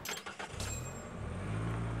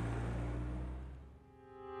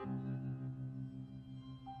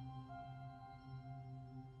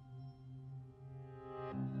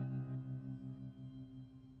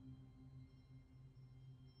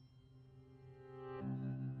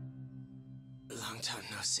 Long time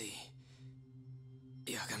no see.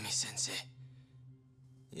 Yagami-sensei.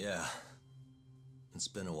 Yeah. It's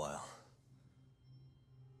been a while.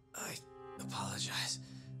 I apologize.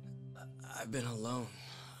 I've been alone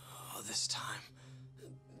all this time.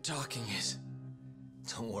 Talking is...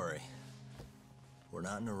 Don't worry. We're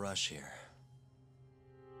not in a rush here.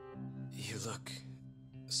 You look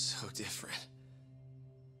so different.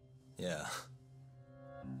 Yeah.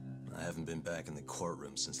 I haven't been back in the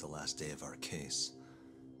courtroom since the last day of our case.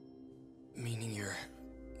 Meaning you're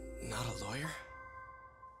not a lawyer?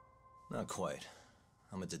 Not quite.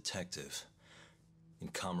 I'm a detective. In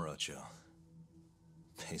Kamurocho.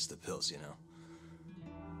 Pays the bills, you know.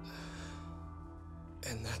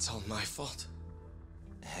 And that's all my fault?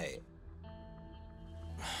 Hey.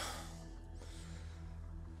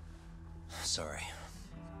 Sorry.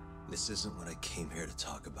 This isn't what I came here to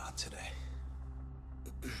talk about today.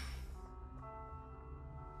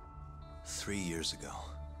 3 years ago,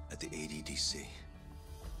 at the ADDC.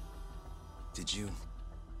 Did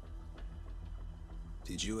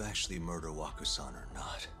you actually murder Waku-san or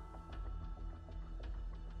not?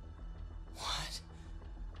 What?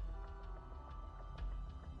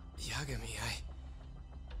 Yagami,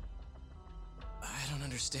 I don't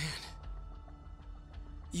understand.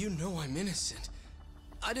 You know I'm innocent.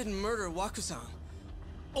 I didn't murder Waku-san.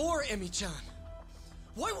 Or Emi-chan.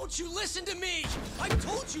 Why won't you listen to me? I've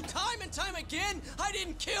told you time and time again, I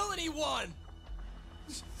didn't kill anyone!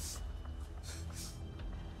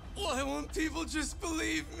 Why won't people just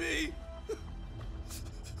believe me?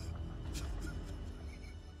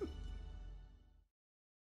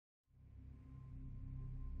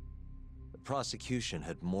 The prosecution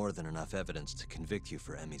had more than enough evidence to convict you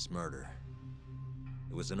for Emi's murder.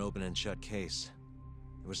 It was an open and shut case.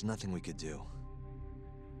 There was nothing we could do.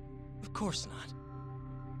 Of course not.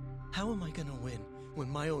 How am I gonna win when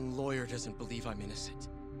my own lawyer doesn't believe I'm innocent?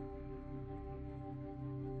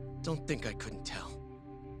 Don't think I couldn't tell.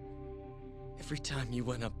 Every time you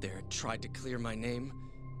went up there and tried to clear my name,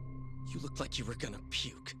 you looked like you were gonna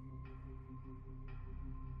puke.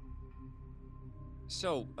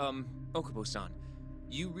 So, Okubo-san,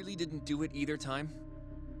 you really didn't do it either time?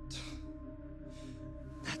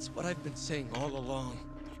 That's what I've been saying all along.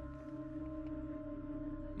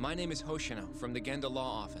 My name is Hoshino from the Genda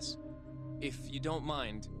Law Office. If you don't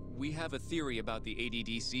mind, we have a theory about the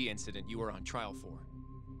ADDC incident you were on trial for.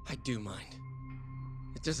 I do mind.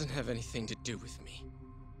 It doesn't have anything to do with me.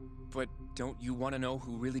 But don't you want to know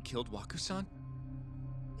who really killed Waku-san?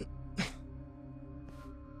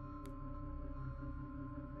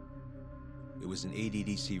 It was an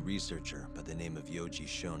ADDC researcher by the name of Yoji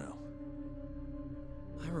Shono.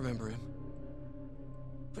 I remember him.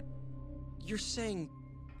 But you're saying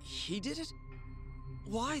he did it?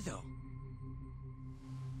 Why, though?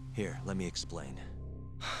 Here, let me explain.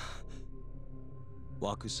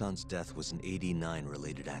 Wakusan's death was an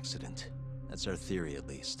 89-related accident. That's our theory, at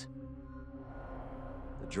least.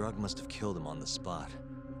 The drug must have killed him on the spot.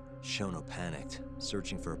 Shono panicked,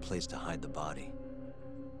 searching for a place to hide the body.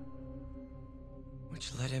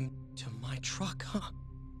 Which led him to my truck, huh?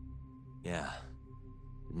 Yeah.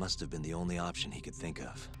 It must have been the only option he could think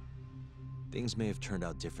of. Things may have turned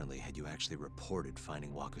out differently had you actually reported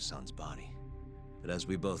finding Wakusan's body. But as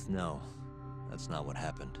we both know, that's not what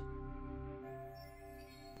happened.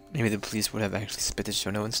 Maybe the police would have actually spitted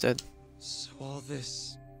Shono instead. So all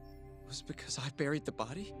this was because I buried the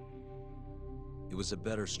body? It was a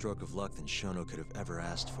better stroke of luck than Shono could have ever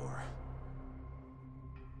asked for.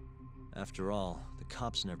 After all, the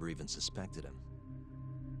cops never even suspected him.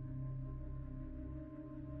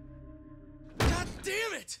 God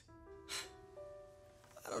damn it!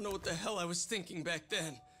 I don't know what the hell I was thinking back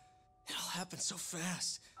then. It all happened so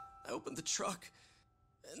fast. I opened the truck,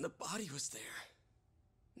 and the body was there.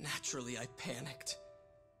 Naturally, I panicked.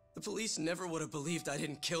 The police never would have believed I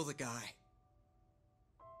didn't kill the guy.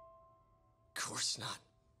 Of course not.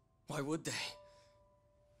 Why would they?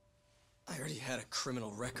 I already had a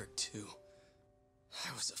criminal record, too.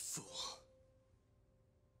 I was a fool.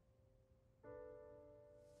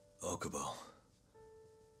 Okubo.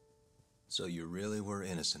 So you really were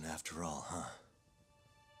innocent after all, huh?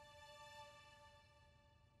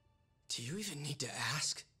 Do you even need to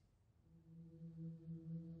ask?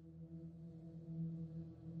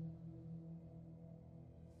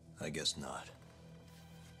 I guess not.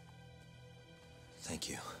 Thank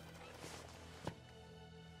you.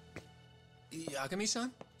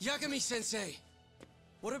 Yagami-san? Yagami-sensei!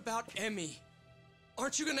 What about Emi?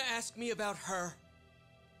 Aren't you gonna ask me about her?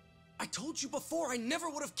 I told you before I never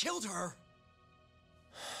would have killed her!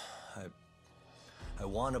 I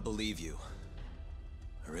want to believe you.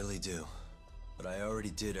 I really do. But I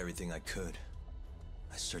already did everything I could.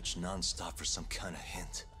 I searched non-stop for some kind of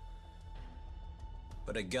hint.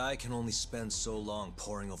 But a guy can only spend so long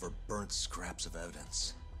poring over burnt scraps of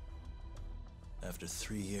evidence. After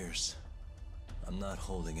 3 years, I'm not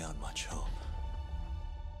holding out much hope.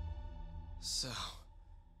 So,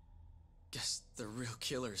 guess the real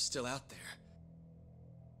killer is still out there.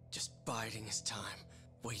 Just biding his time,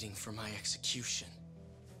 waiting for my execution.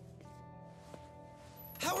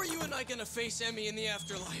 How are you and I gonna face Emi in the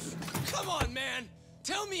afterlife? Come on, man!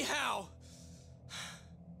 Tell me how!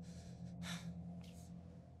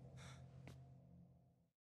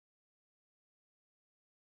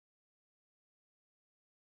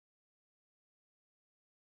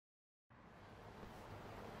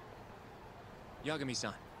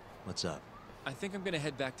 Yagami-san. What's up? I think I'm gonna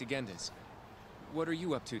head back to Genda's. What are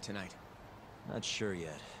you up to tonight? Not sure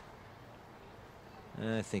yet.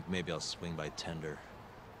 I think maybe I'll swing by Tender.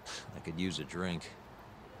 I could use a drink.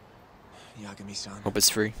 Yagami-san. Hope it's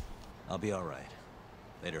free. I'll be alright.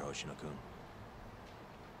 Later, Hoshino-kun.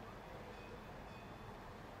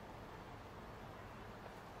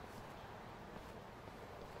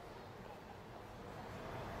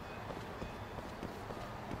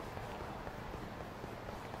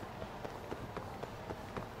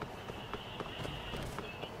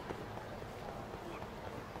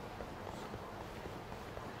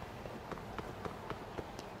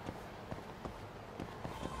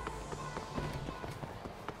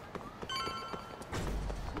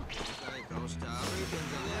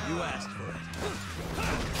 You asked for it.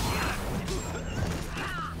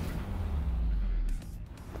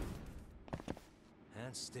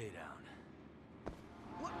 And stay down.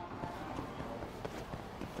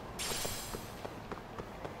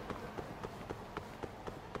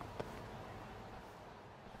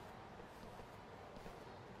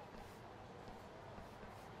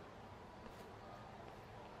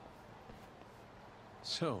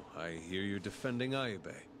 So, I hear you're defending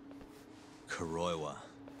Ayube. Kuroiwa.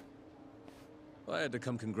 I had to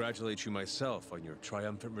come congratulate you myself on your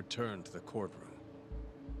triumphant return to the courtroom.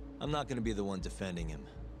 I'm not gonna be the one defending him.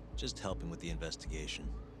 Just helping with the investigation.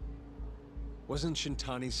 Wasn't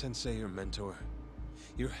Shintani-sensei your mentor?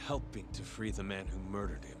 You're helping to free the man who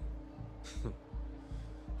murdered him.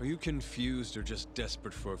 Are you confused or just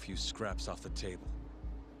desperate for a few scraps off the table?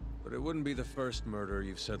 But it wouldn't be the first murder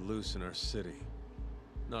you've set loose in our city.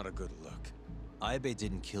 Not a good look. Ayube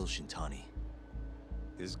didn't kill Shintani.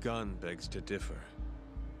 His gun begs to differ.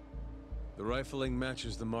 The rifling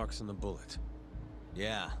matches the marks on the bullet.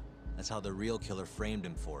 Yeah, that's how the real killer framed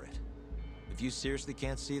him for it. If you seriously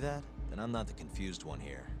can't see that, then I'm not the confused one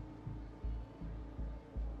here.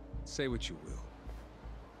 Say what you will.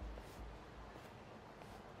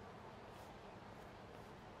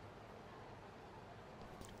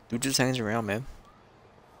 Who just hangs around, man?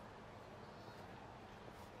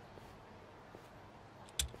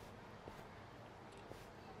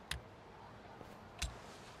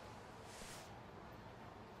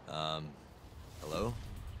 Hello?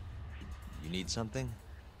 You need something?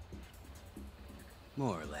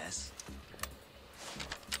 More or less.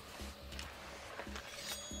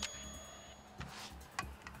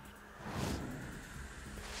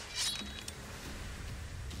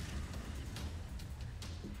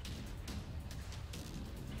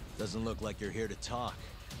 Doesn't look like you're here to talk.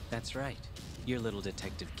 That's right. Your little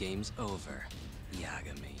detective game's over,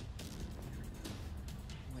 Yagami.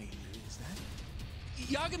 Wait, is that...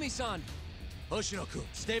 Yagami-san! Hoshino-kun,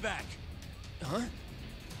 stay back! Huh?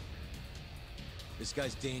 This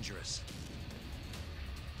guy's dangerous.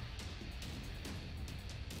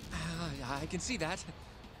 I can see that.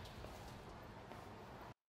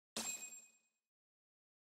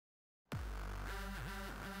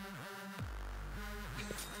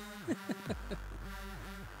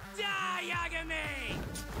 Die, Yagami!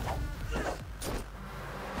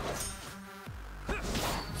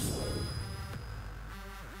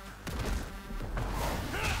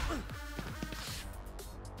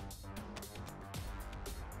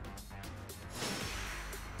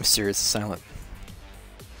 Mysterious silent.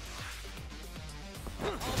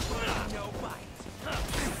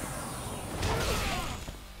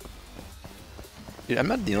 Dude, I'm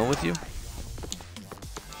not dealing with you.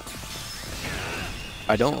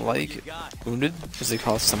 I don't like Wounded because they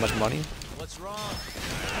cost so much money. What's wrong?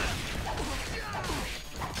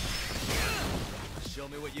 Show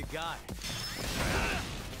me what you got.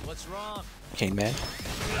 What's wrong? Cane Man.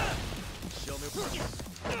 Show me what you...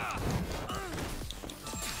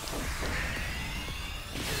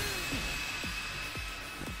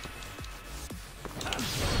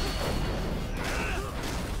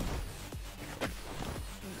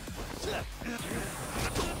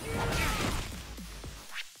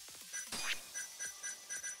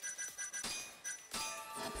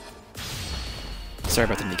 Sorry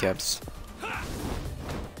about the kneecaps.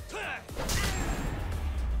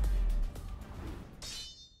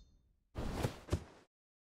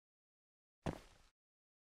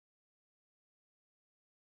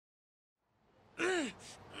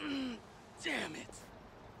 Damn it!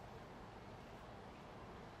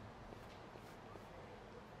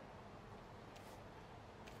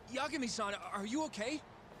 Yagami-san, are you okay?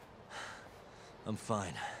 I'm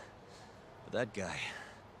fine. But that guy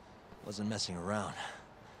wasn't messing around.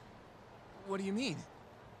 What do you mean?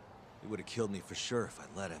 He would have killed me for sure if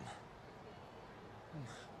I'd let him.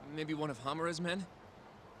 Maybe one of Hamura's men?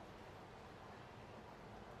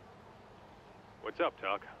 What's up,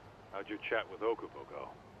 Tuck? How'd your chat with Okubo go?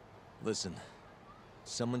 Listen,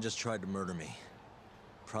 someone just tried to murder me.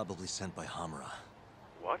 Probably sent by Hamura.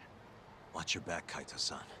 What? Watch your back,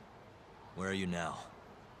 Kaito-san. Where are you now?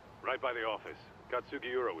 Right by the office. Got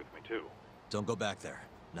Sugiura with me, too. Don't go back there.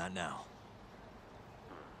 Not now.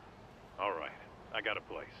 All right. I got a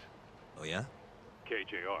place. Oh, yeah?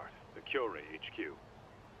 KJ Art, the Kyorei HQ.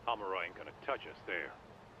 Hamura ain't gonna touch us there.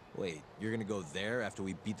 Wait, you're gonna go there after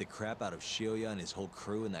we beat the crap out of Shioya and his whole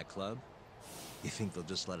crew in that club? You think they'll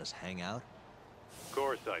just let us hang out? Of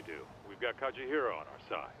course I do. We've got Kajihiro on our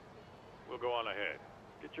side. We'll go on ahead.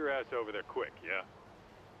 Get your ass over there quick, yeah?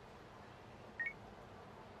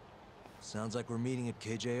 Sounds like we're meeting at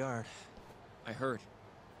KJ Art. I heard.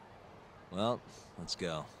 Well, let's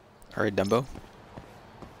go. Alright, Dumbo.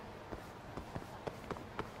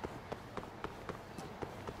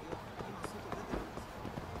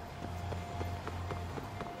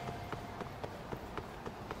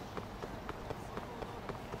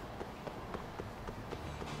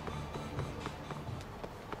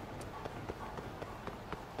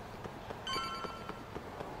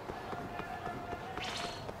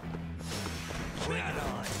 Bring it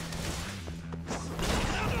on.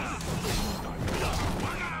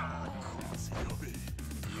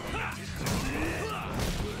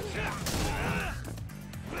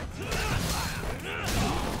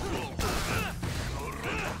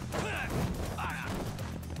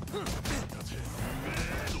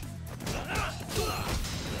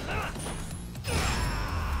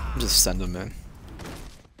 Just send them in.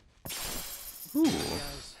 Ooh.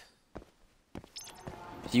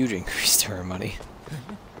 Huge increase to our money.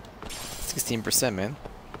 16%, man.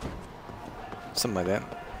 Something like that.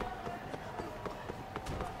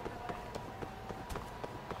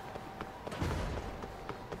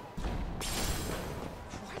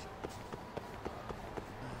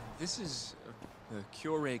 This is the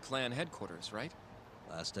Kyorei clan headquarters, right?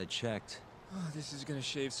 Last I checked. Oh, this is gonna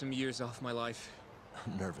shave some years off my life.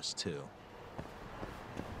 I'm nervous too.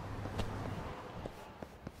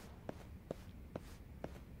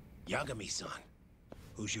 Yagami-san.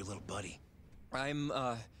 Who's your little buddy? I'm,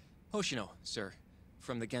 Hoshino, sir.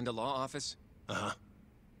 From the Genda Law Office. Uh-huh.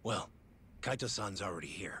 Well, Kaito-san's already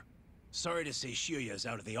here. Sorry to say Shiuya's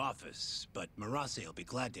out of the office, but Murase will be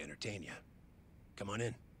glad to entertain you. Come on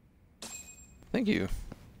in. Thank you.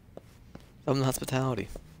 Love the hospitality.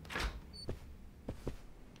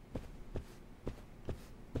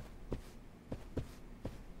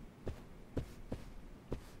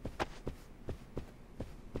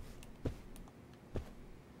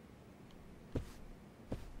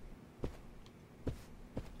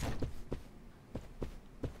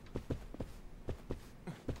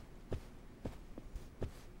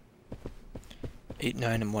 Eight,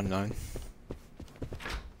 9, and 1, 9.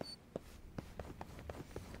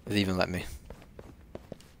 It even let me.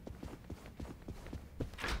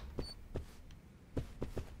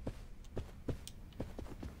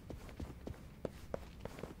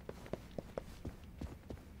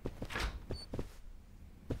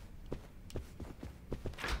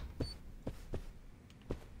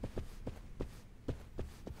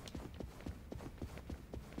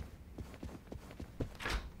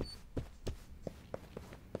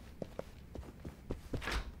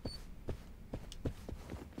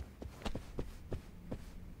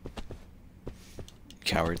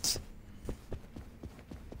 Cowards.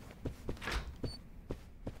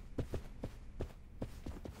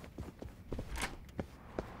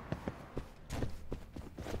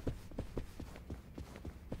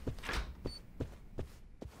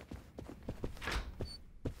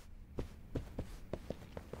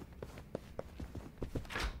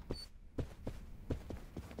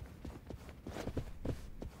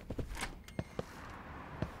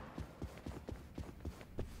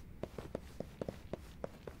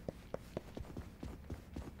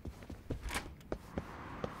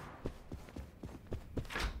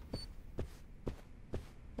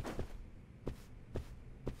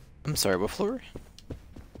 I'm sorry, what floor?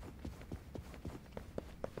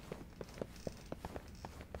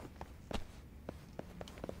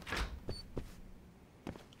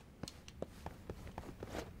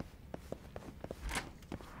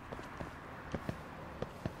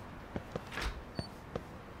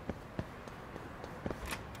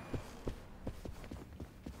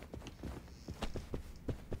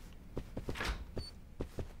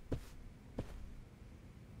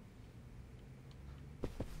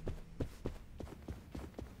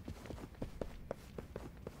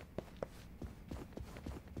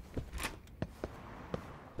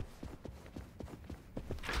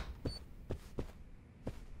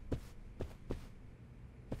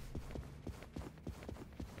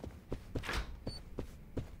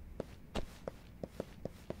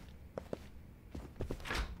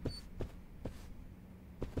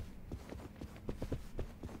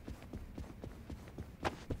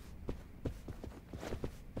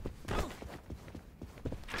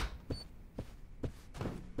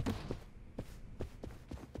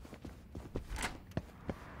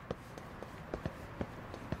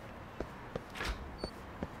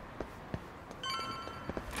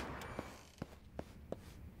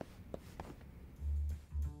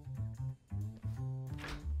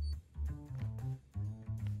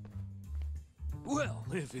 Well,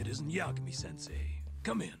 if it isn't Yagami-sensei.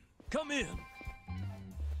 Come in. Come in!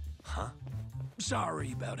 Huh?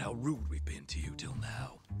 Sorry about how rude we've been to you till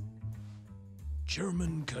now.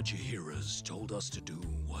 Chairman Kajihira's told us to do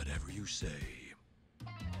whatever you say.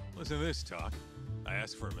 Listen to this talk. I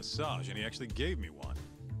asked for a massage and he actually gave me one.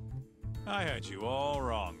 I had you all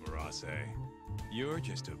wrong, Murase. You're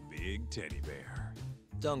just a big teddy bear.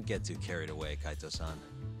 Don't get too carried away, Kaito-san.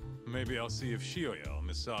 Maybe I'll see if Shiuya will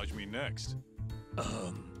massage me next.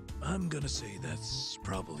 I'm gonna say that's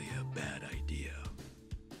probably a bad idea.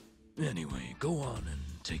 Anyway, go on and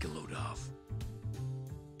take a load off.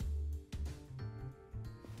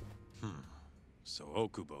 So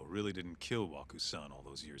Okubo really didn't kill Waku-san all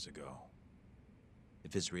those years ago.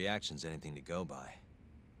 If his reaction's anything to go by.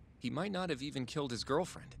 He might not have even killed his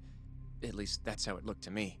girlfriend. At least that's how it looked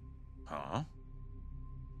to me. Huh?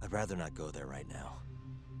 I'd rather not go there right now.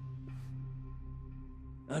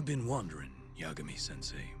 I've been wondering,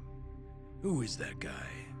 Yagami-sensei. Who is that guy?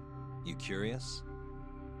 You curious?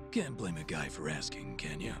 Can't blame a guy for asking,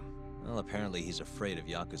 can ya? Well, apparently he's afraid of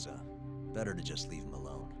Yakuza. Better to just leave him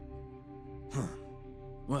alone. Huh.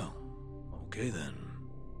 Well, okay then.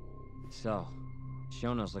 So,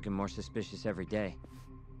 Shono's looking more suspicious every day.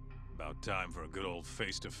 About time for a good old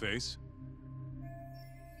face-to-face.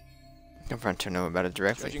 Confront to know about it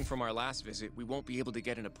directly. Judging from our last visit, we won't be able to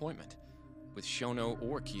get an appointment with Shono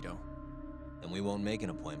or Kido. And we won't make an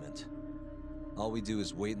appointment. All we do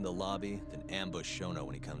is wait in the lobby, then ambush Shono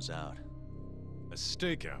when he comes out. A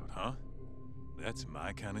stakeout, huh? That's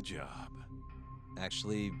my kind of job.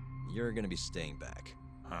 Actually, you're gonna be staying back.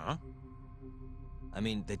 Huh? I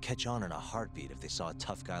mean, they'd catch on in a heartbeat if they saw a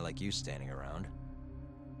tough guy like you standing around.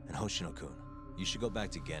 And Hoshino-kun, you should go back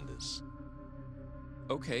to Genda's.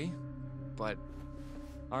 Okay, but...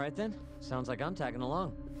 Alright then, sounds like I'm tagging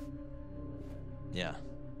along. Yeah,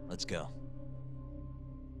 let's go.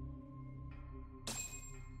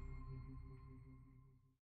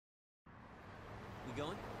 We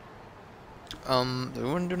going? Do we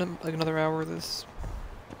want to do like another hour of this?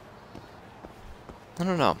 I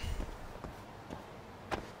don't know.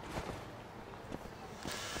 I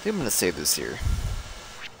think I'm gonna save this here.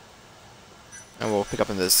 And we'll pick up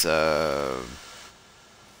on this,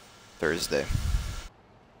 Thursday.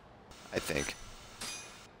 I think.